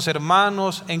nuestros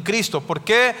hermanos en Cristo. ¿Por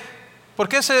qué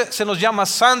se nos llama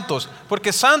santos?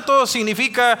 Porque santo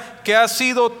significa que ha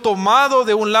sido tomado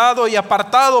de un lado y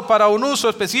apartado para un uso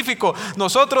específico.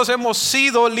 Nosotros hemos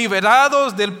sido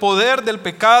liberados del poder del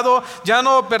pecado, ya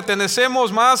no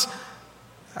pertenecemos más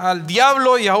al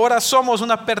diablo y ahora somos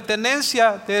una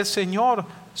pertenencia del Señor,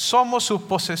 somos su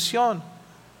posesión.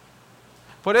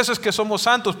 Por eso es que somos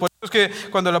santos. Por eso es que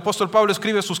cuando el apóstol Pablo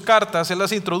escribe sus cartas, él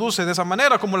las introduce de esa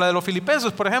manera, como la de los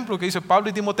Filipenses, por ejemplo, que dice Pablo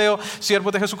y Timoteo,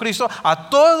 siervos de Jesucristo, a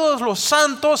todos los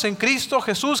santos en Cristo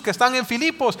Jesús que están en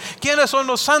Filipos. ¿Quiénes son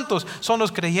los santos? Son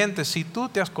los creyentes. Si tú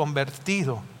te has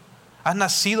convertido, has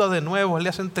nacido de nuevo, le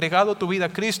has entregado tu vida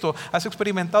a Cristo, has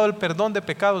experimentado el perdón de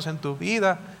pecados en tu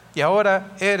vida y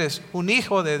ahora eres un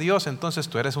hijo de Dios, entonces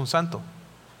tú eres un santo.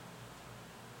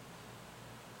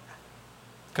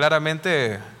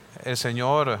 Claramente el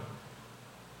Señor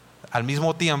al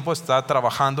mismo tiempo está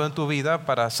trabajando en tu vida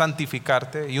para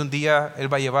santificarte, y un día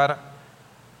Él va a llevar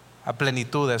a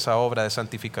plenitud esa obra de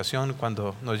santificación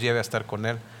cuando nos lleve a estar con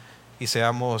Él y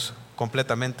seamos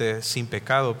completamente sin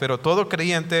pecado. Pero todo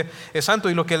creyente es santo,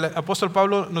 y lo que el apóstol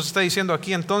Pablo nos está diciendo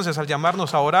aquí entonces al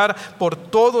llamarnos a orar por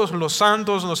todos los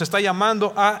santos, nos está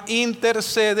llamando a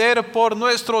interceder por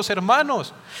nuestros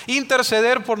hermanos.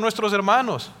 Interceder por nuestros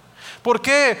hermanos. ¿Por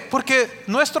qué? Porque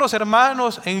nuestros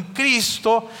hermanos en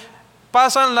Cristo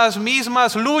pasan las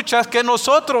mismas luchas que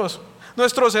nosotros.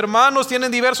 Nuestros hermanos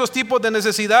tienen diversos tipos de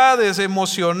necesidades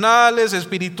emocionales,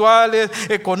 espirituales,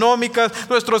 económicas.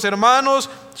 Nuestros hermanos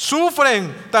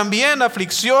sufren también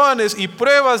aflicciones y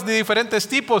pruebas de diferentes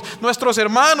tipos. Nuestros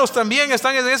hermanos también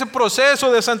están en ese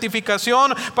proceso de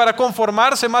santificación para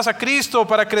conformarse más a Cristo,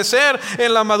 para crecer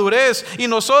en la madurez. Y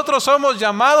nosotros somos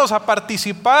llamados a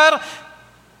participar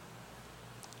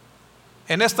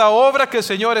en esta obra que el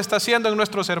Señor está haciendo en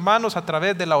nuestros hermanos a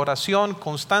través de la oración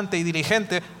constante y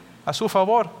diligente a su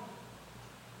favor.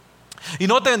 Y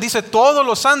noten, dice todos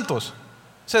los santos.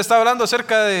 Se está hablando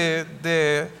acerca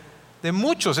de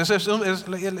muchos. Es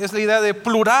la idea de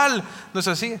plural, ¿no es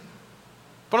así?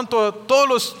 Pronto todos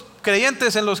los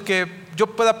creyentes en los que yo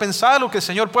pueda pensar lo que el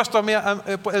Señor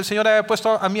el Señor haya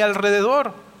puesto a mi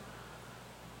alrededor.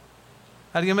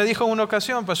 Alguien me dijo en una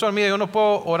ocasión, pastor, mire, yo no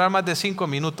puedo orar más de 5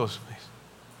 minutos.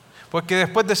 Porque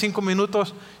después de 5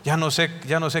 minutos ya no sé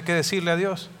qué decirle a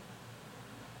Dios.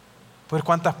 Pues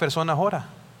 ¿cuántas personas ora?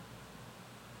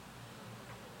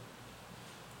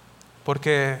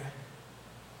 Porque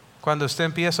cuando usted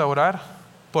empieza a orar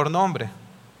por nombre,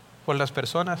 por las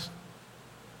personas,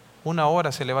 1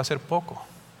 hora se le va a hacer poco.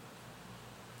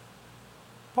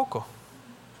 Poco.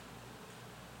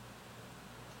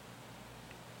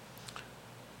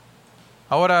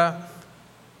 Ahora,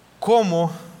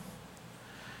 ¿cómo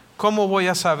voy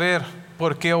a saber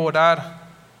por qué orar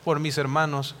por mis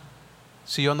hermanos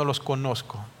si yo no los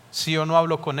conozco? Si yo no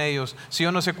hablo con ellos, si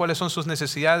yo no sé cuáles son sus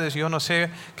necesidades, si yo no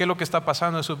sé qué es lo que está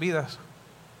pasando en sus vidas.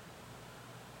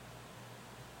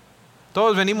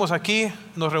 Todos venimos aquí,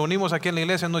 nos reunimos aquí en la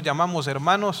iglesia, nos llamamos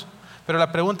hermanos, pero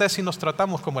la pregunta es si nos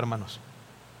tratamos como hermanos.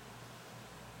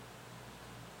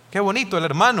 Qué bonito el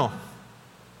hermano,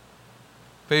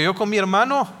 pero yo con mi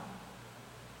hermano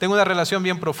tengo una relación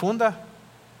bien profunda.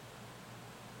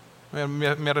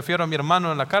 Me refiero a mi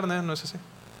hermano en la carne, ¿no es así?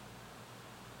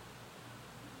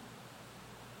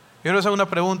 Yo les hago una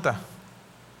pregunta.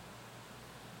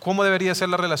 ¿Cómo debería ser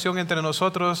la relación entre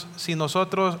nosotros si a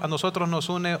nosotros nos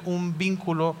une un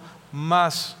vínculo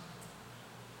más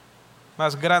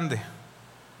grande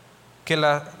que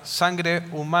la sangre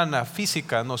humana,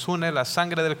 física? Nos une la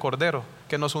sangre del Cordero,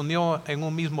 que nos unió en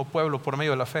un mismo pueblo por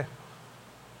medio de la fe.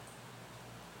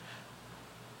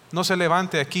 No se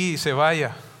levante aquí y se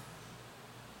vaya.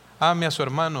 Ame a su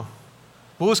hermano.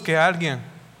 Busque a alguien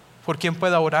por quien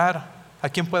pueda orar, a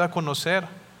quien pueda conocer.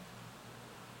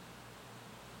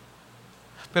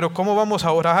 Pero ¿cómo vamos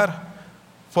a orar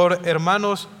por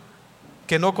hermanos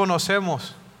que no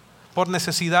conocemos, por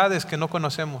necesidades que no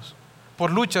conocemos, por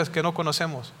luchas que no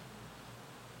conocemos?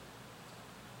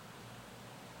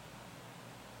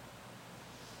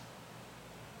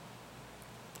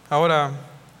 Ahora,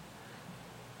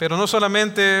 pero no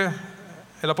solamente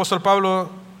el apóstol Pablo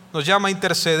nos llama a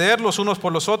interceder los unos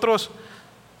por los otros,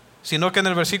 sino que en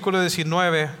el versículo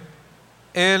 19,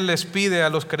 él les pide a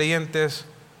los creyentes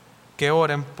que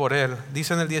oren por él.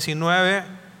 Dice en el 19,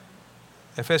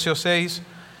 Efesios 6,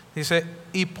 dice,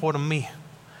 y por mí,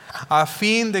 a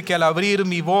fin de que al abrir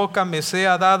mi boca me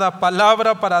sea dada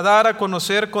palabra para dar a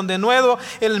conocer con denuedo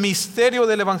el misterio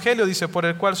del evangelio, dice, por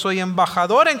el cual soy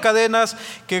embajador en cadenas,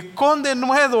 que con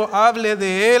denuedo hable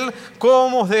de él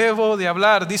como debo de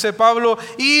hablar. Dice Pablo,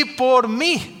 y por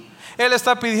mí. Él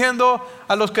está pidiendo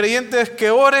a los creyentes que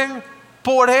oren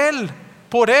por él,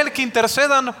 que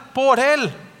intercedan por él,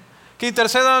 que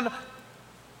intercedan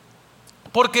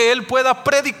porque él pueda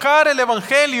predicar el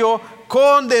evangelio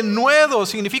con denuedo,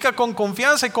 significa con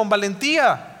confianza y con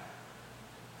valentía.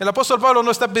 El apóstol Pablo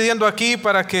no está pidiendo aquí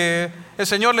para que el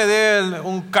Señor le dé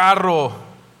un carro,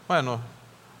 bueno,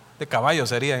 de caballo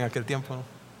sería en aquel tiempo, ¿no?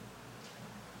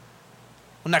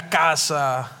 Una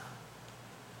casa,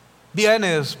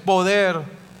 bienes, poder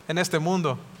en este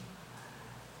mundo.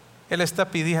 Él está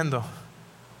pidiendo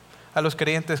a los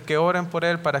creyentes que oren por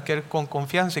él para que él con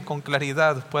confianza y con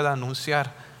claridad pueda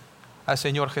anunciar al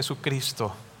Señor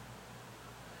Jesucristo.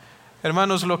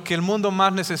 Hermanos, lo que el mundo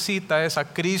más necesita es a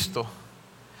Cristo,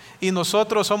 y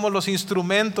nosotros somos los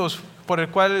instrumentos por el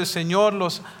cual el Señor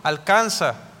los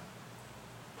alcanza.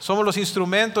 Somos los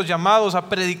instrumentos llamados a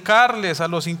predicarles a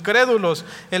los incrédulos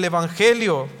el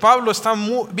evangelio. Pablo está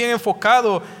muy bien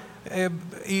enfocado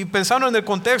y pensando en el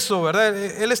contexto, ¿verdad?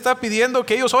 Él está pidiendo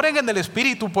que ellos oren en el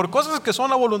Espíritu por cosas que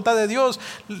son la voluntad de Dios.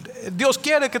 Dios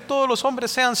quiere que todos los hombres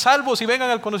sean salvos y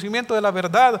vengan al conocimiento de la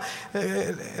verdad.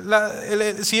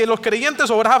 Si los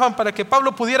creyentes oraban para que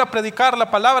Pablo pudiera predicar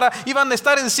la palabra, iban a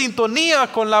estar en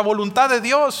sintonía con la voluntad de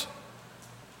Dios.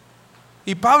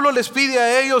 Y Pablo les pide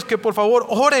a ellos que por favor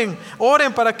oren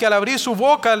para que al abrir su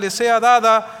boca les sea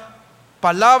dada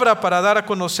palabra para dar a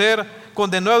conocer con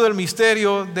denuedo el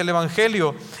misterio del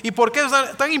evangelio. ¿Y por qué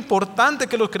es tan importante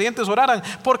que los creyentes oraran?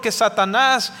 Porque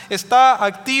Satanás está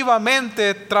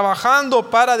activamente trabajando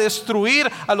para destruir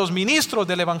a los ministros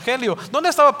del evangelio. ¿Dónde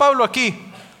estaba Pablo aquí?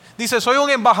 Dice, soy un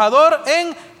embajador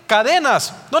en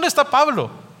cadenas. ¿Dónde está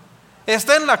Pablo?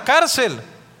 Está en la cárcel.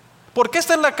 ¿Por qué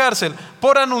está en la cárcel?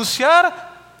 Por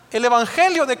anunciar el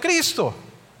evangelio de Cristo.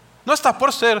 No está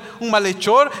por ser un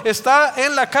malhechor, está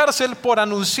en la cárcel por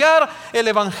anunciar el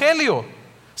evangelio.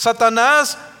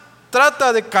 Satanás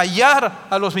trata de callar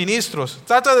a los ministros,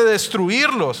 trata de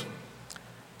destruirlos.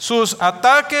 Sus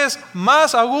ataques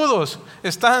más agudos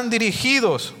están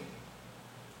dirigidos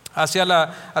hacia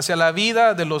la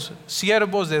vida de los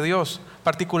siervos de Dios,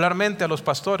 particularmente a los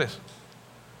pastores.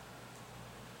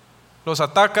 Los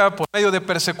ataca por medio de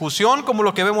persecución, como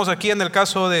lo que vemos aquí en el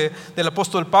caso del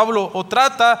apóstol Pablo, o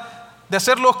trata de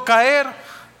hacerlos caer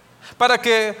para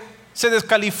que se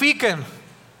descalifiquen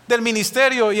del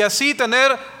ministerio y así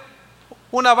tener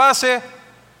una base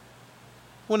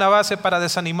para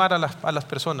desanimar a las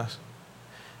personas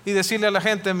y decirle a la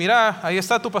gente, mira, ahí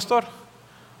está tu pastor,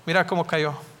 mira cómo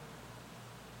cayó.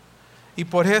 Y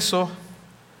por eso,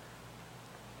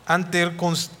 ante el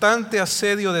constante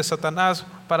asedio de Satanás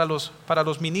para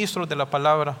los ministros de la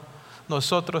palabra,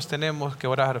 nosotros tenemos que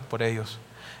orar por ellos.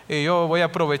 Y yo voy a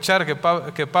aprovechar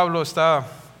que Pablo está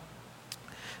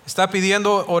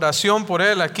pidiendo oración por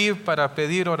él aquí, para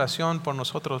pedir oración por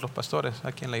nosotros los pastores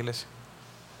aquí en la iglesia.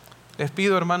 Les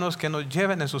pido, hermanos, que nos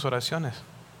lleven en sus oraciones.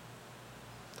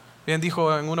 Bien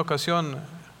dijo en una ocasión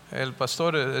el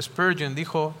pastor Spurgeon,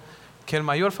 dijo que el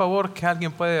mayor favor que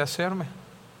alguien puede hacerme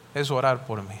es orar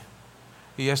por mí.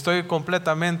 Y estoy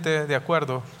completamente de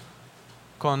acuerdo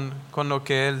con lo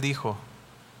que él dijo.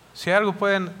 Si algo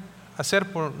pueden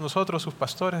hacer por nosotros, sus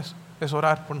pastores, es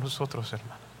orar por nosotros,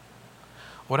 hermanos.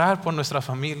 Orar por nuestras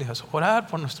familias, orar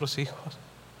por nuestros hijos.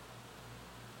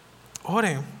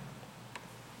 Oren.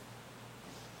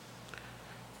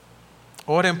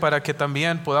 Oren para que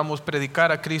también podamos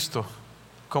predicar a Cristo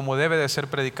como debe de ser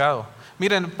predicado.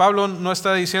 Miren, Pablo no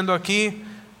está diciendo aquí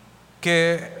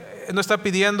no está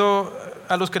pidiendo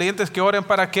a los creyentes que oren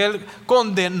para que él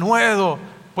con denuedo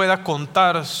pueda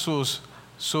contar sus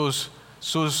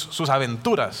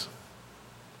aventuras,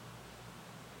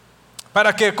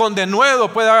 para que con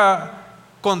denuedo pueda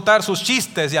contar sus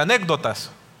chistes y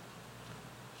anécdotas.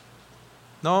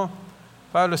 No,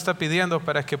 Pablo está pidiendo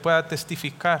para que pueda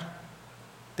testificar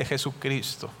de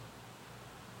Jesucristo,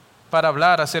 para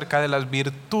hablar acerca de las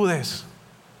virtudes,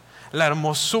 la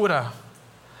hermosura,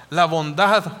 la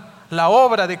bondad, la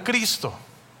obra de Cristo.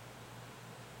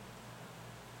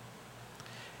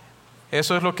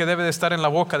 Eso es lo que debe de estar en la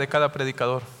boca de cada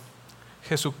predicador: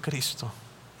 Jesucristo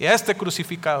y a este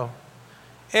crucificado.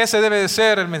 Ese debe de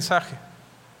ser el mensaje.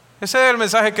 Ese es el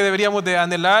mensaje que deberíamos de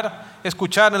anhelar,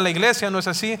 escuchar en la iglesia, ¿no es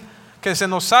así? Que se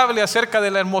nos hable acerca de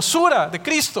la hermosura de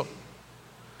Cristo,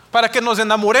 para que nos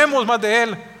enamoremos más de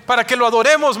Él, para que lo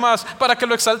adoremos más, para que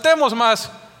lo exaltemos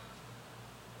más,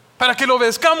 para que lo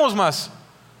obedezcamos más.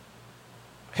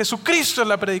 Jesucristo es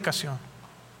la predicación.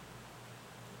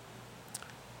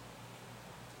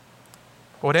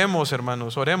 Oremos,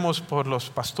 hermanos, oremos por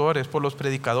los pastores, por los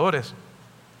predicadores,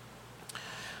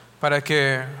 para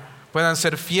que puedan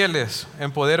ser fieles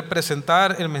en poder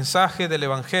presentar el mensaje del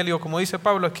Evangelio, como dice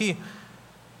Pablo aquí,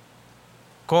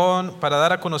 para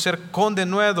dar a conocer con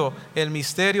denuedo el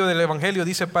misterio del Evangelio.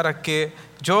 Dice, para que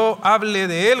yo hable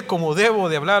de él como debo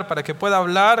de hablar, para que pueda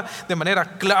hablar de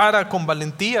manera clara, con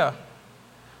valentía.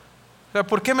 O sea,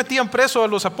 ¿por qué metían preso a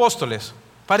los apóstoles?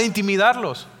 Para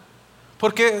intimidarlos.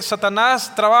 Porque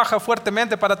Satanás trabaja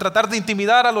fuertemente para tratar de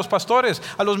intimidar a los pastores,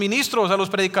 a los ministros, a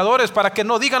los predicadores, para que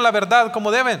no digan la verdad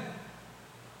como deben.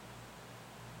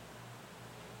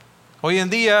 Hoy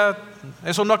en día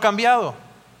eso no ha cambiado.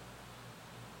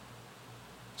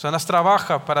 Satanás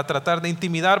trabaja para tratar de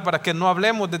intimidar, para que no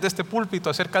hablemos desde este púlpito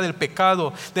acerca del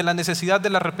pecado, de la necesidad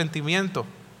del arrepentimiento.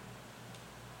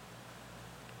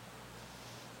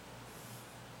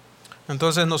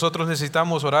 Entonces nosotros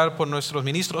necesitamos orar por nuestros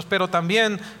ministros, pero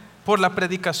también por la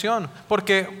predicación.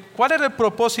 Porque ¿cuál era el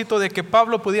propósito de que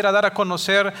Pablo pudiera dar a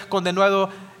conocer con denuedo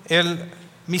el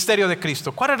misterio de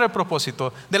Cristo? ¿Cuál era el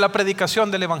propósito de la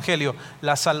predicación del Evangelio?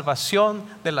 La salvación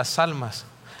de las almas.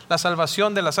 La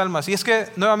salvación de las almas. Y es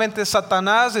que nuevamente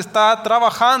Satanás está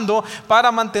trabajando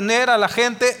para mantener a la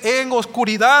gente en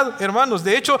oscuridad, hermanos.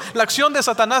 De hecho, la acción de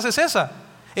Satanás es esa.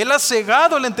 Él ha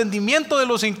cegado el entendimiento de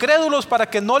los incrédulos para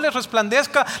que no les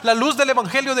resplandezca la luz del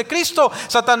Evangelio de Cristo.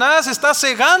 Satanás está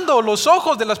cegando los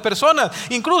ojos de las personas.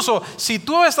 Incluso si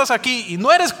tú estás aquí y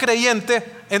no eres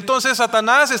creyente, entonces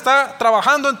Satanás está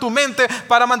trabajando en tu mente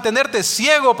para mantenerte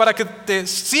ciego, para que te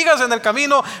sigas en el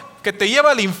camino que te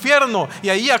lleva al infierno y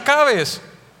ahí acabes.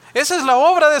 Esa es la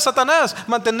obra de Satanás,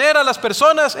 mantener a las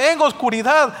personas en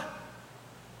oscuridad,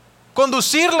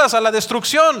 conducirlas a la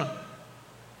destrucción.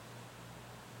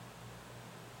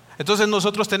 Entonces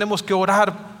nosotros tenemos que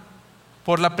orar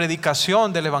por la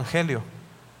predicación del Evangelio,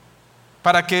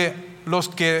 para que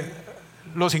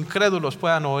los incrédulos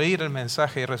puedan oír el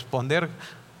mensaje y responder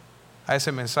a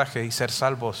ese mensaje y ser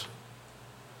salvos.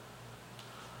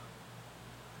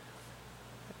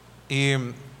 Y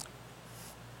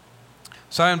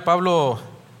saben, Pablo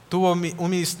tuvo un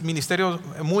ministerio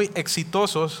muy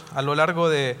exitosos a lo largo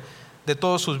de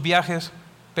todos sus viajes,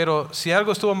 pero si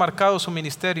algo estuvo marcado su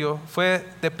ministerio fue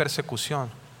de persecución,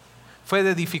 fue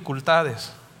de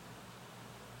dificultades.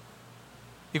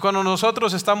 Y cuando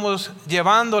nosotros estamos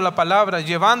llevando la palabra,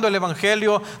 llevando el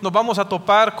Evangelio, nos vamos a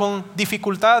topar con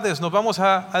dificultades, nos vamos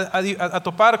a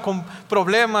topar con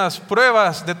problemas,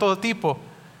 pruebas de todo tipo.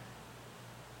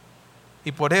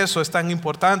 Y por eso es tan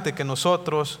importante que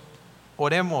nosotros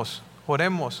oremos.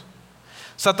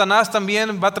 Satanás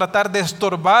también va a tratar de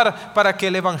estorbar para que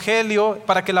el Evangelio,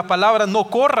 para que la palabra no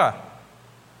corra,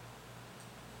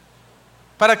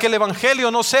 para que el Evangelio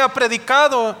no sea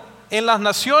predicado en las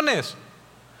naciones,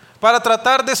 para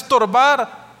tratar de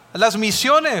estorbar las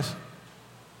misiones.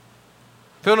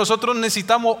 Pero nosotros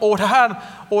necesitamos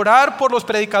orar por los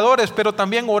predicadores, pero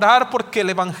también orar porque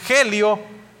el Evangelio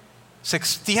se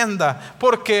extienda,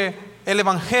 porque el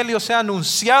Evangelio sea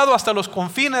anunciado hasta los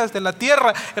confines de la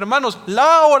tierra. Hermanos,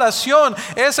 la oración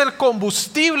es el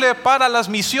combustible para las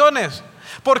misiones.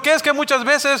 Porque es que muchas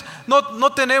veces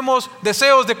no tenemos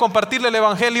deseos de compartirle el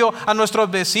Evangelio a nuestros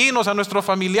vecinos, a nuestros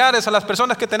familiares, a las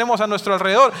personas que tenemos a nuestro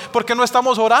alrededor, porque no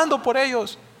estamos orando por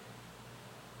ellos.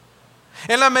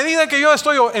 En la medida en que yo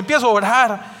empiezo a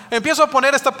orar, empiezo a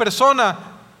poner a esta persona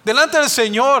delante del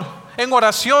Señor en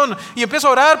oración y empiezo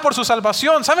a orar por su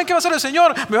salvación, ¿saben qué va a hacer el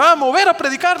Señor? Me va a mover a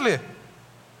predicarle.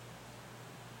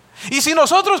 Y si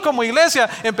nosotros como iglesia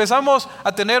empezamos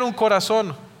a tener un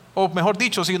corazón, o mejor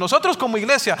dicho, si nosotros como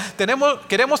iglesia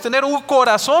queremos tener un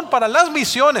corazón para las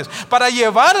misiones, para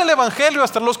llevar el Evangelio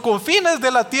hasta los confines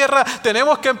de la tierra,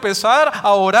 tenemos que empezar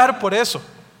a orar por eso.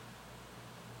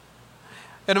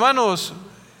 Hermanos,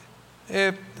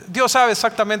 Dios sabe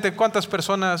exactamente cuántas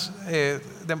personas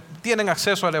tienen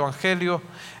acceso al Evangelio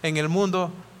en el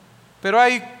mundo, pero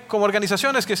hay como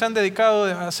organizaciones que se han dedicado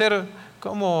a ser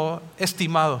como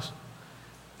estimados.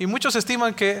 Y muchos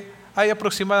estiman que hay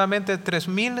aproximadamente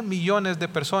 3,000 millones de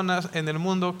personas en el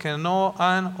mundo que no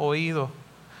han oído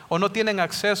o no tienen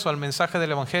acceso al mensaje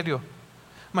del Evangelio.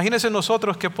 Imagínense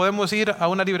nosotros que podemos ir a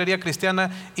una librería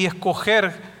cristiana y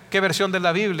escoger qué versión de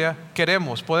la Biblia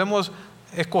queremos. Podemos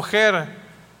escoger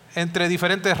entre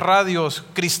diferentes radios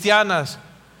cristianas.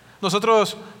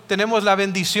 Nosotros tenemos la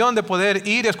bendición de poder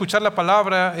ir a escuchar la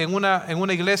palabra en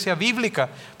una iglesia bíblica,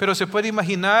 pero se puede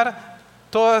imaginar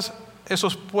todos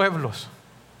esos pueblos,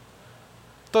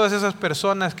 todas esas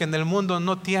personas que en el mundo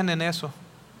no tienen eso.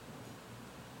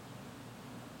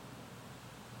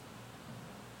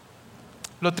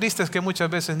 Lo triste es que muchas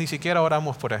veces ni siquiera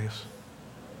oramos por ellos.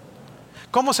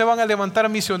 ¿Cómo se van a levantar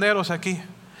misioneros aquí?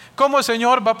 ¿Cómo el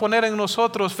Señor va a poner en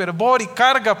nosotros fervor y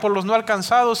carga por los no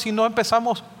alcanzados si no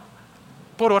empezamos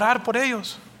por orar por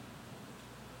ellos?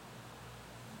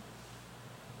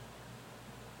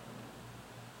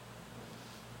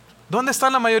 ¿Dónde está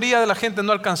la mayoría de la gente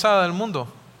no alcanzada del mundo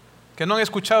que no han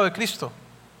escuchado de Cristo?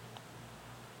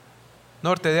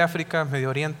 Norte de África, Medio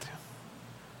Oriente,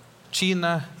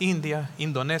 China, India,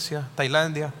 Indonesia,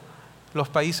 Tailandia, los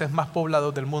países más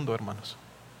poblados del mundo, hermanos.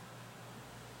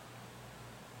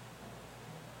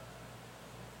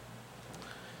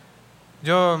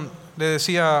 Yo le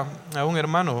decía a un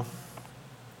hermano,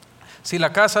 si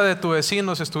la casa de tu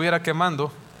vecino se estuviera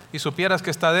quemando y supieras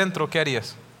que está adentro, ¿qué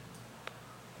harías?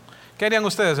 ¿Qué harían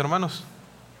ustedes, hermanos?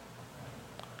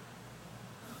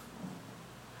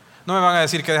 No me van a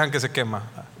decir que dejan que se quema.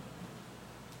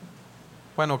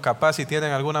 Bueno, capaz si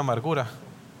tienen alguna amargura.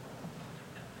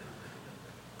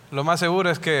 Lo más seguro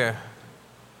es que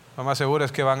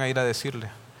van a ir a decirle.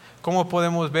 ¿Cómo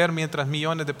podemos ver mientras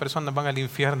millones de personas van al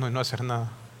infierno y no hacer nada?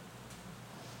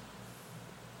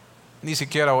 Ni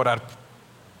siquiera orar.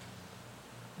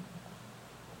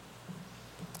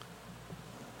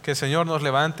 Que el Señor nos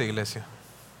levante, iglesia.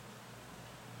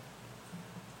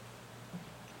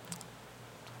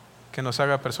 Que nos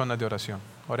haga personas de oración.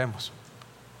 Oremos.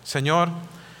 Señor,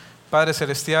 Padre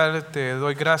Celestial, te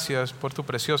doy gracias por tu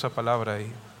preciosa palabra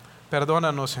y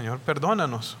perdónanos, Señor,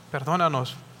 perdónanos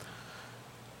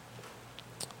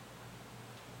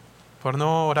por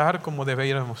no orar como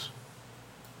deberíamos.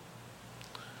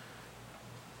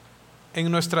 En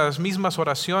nuestras mismas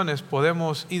oraciones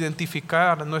podemos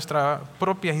identificar nuestra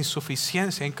propia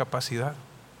insuficiencia e incapacidad.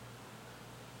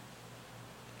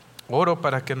 Oro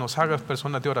para que nos hagas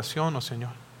personas de oración, oh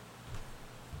Señor.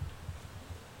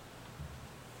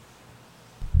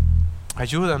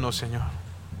 Ayúdanos, Señor.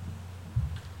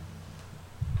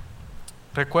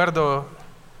 Recuerdo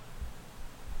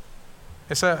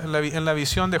en la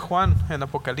visión de Juan en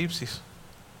Apocalipsis,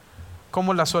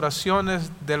 cómo las oraciones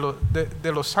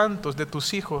de los santos, de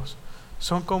tus hijos,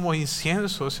 son como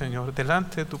incienso, Señor,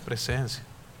 delante de tu presencia.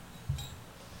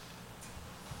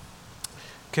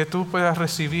 Que tú puedas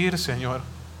recibir, Señor,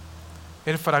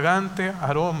 el fragante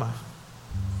aroma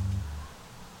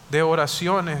de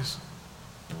oraciones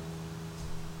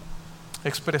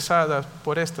expresadas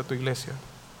por esta tu iglesia.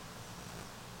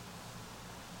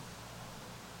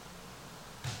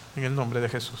 En el nombre de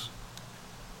Jesús.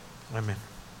 Amén.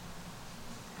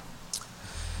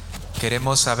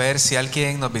 Queremos saber si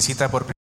alguien nos visita por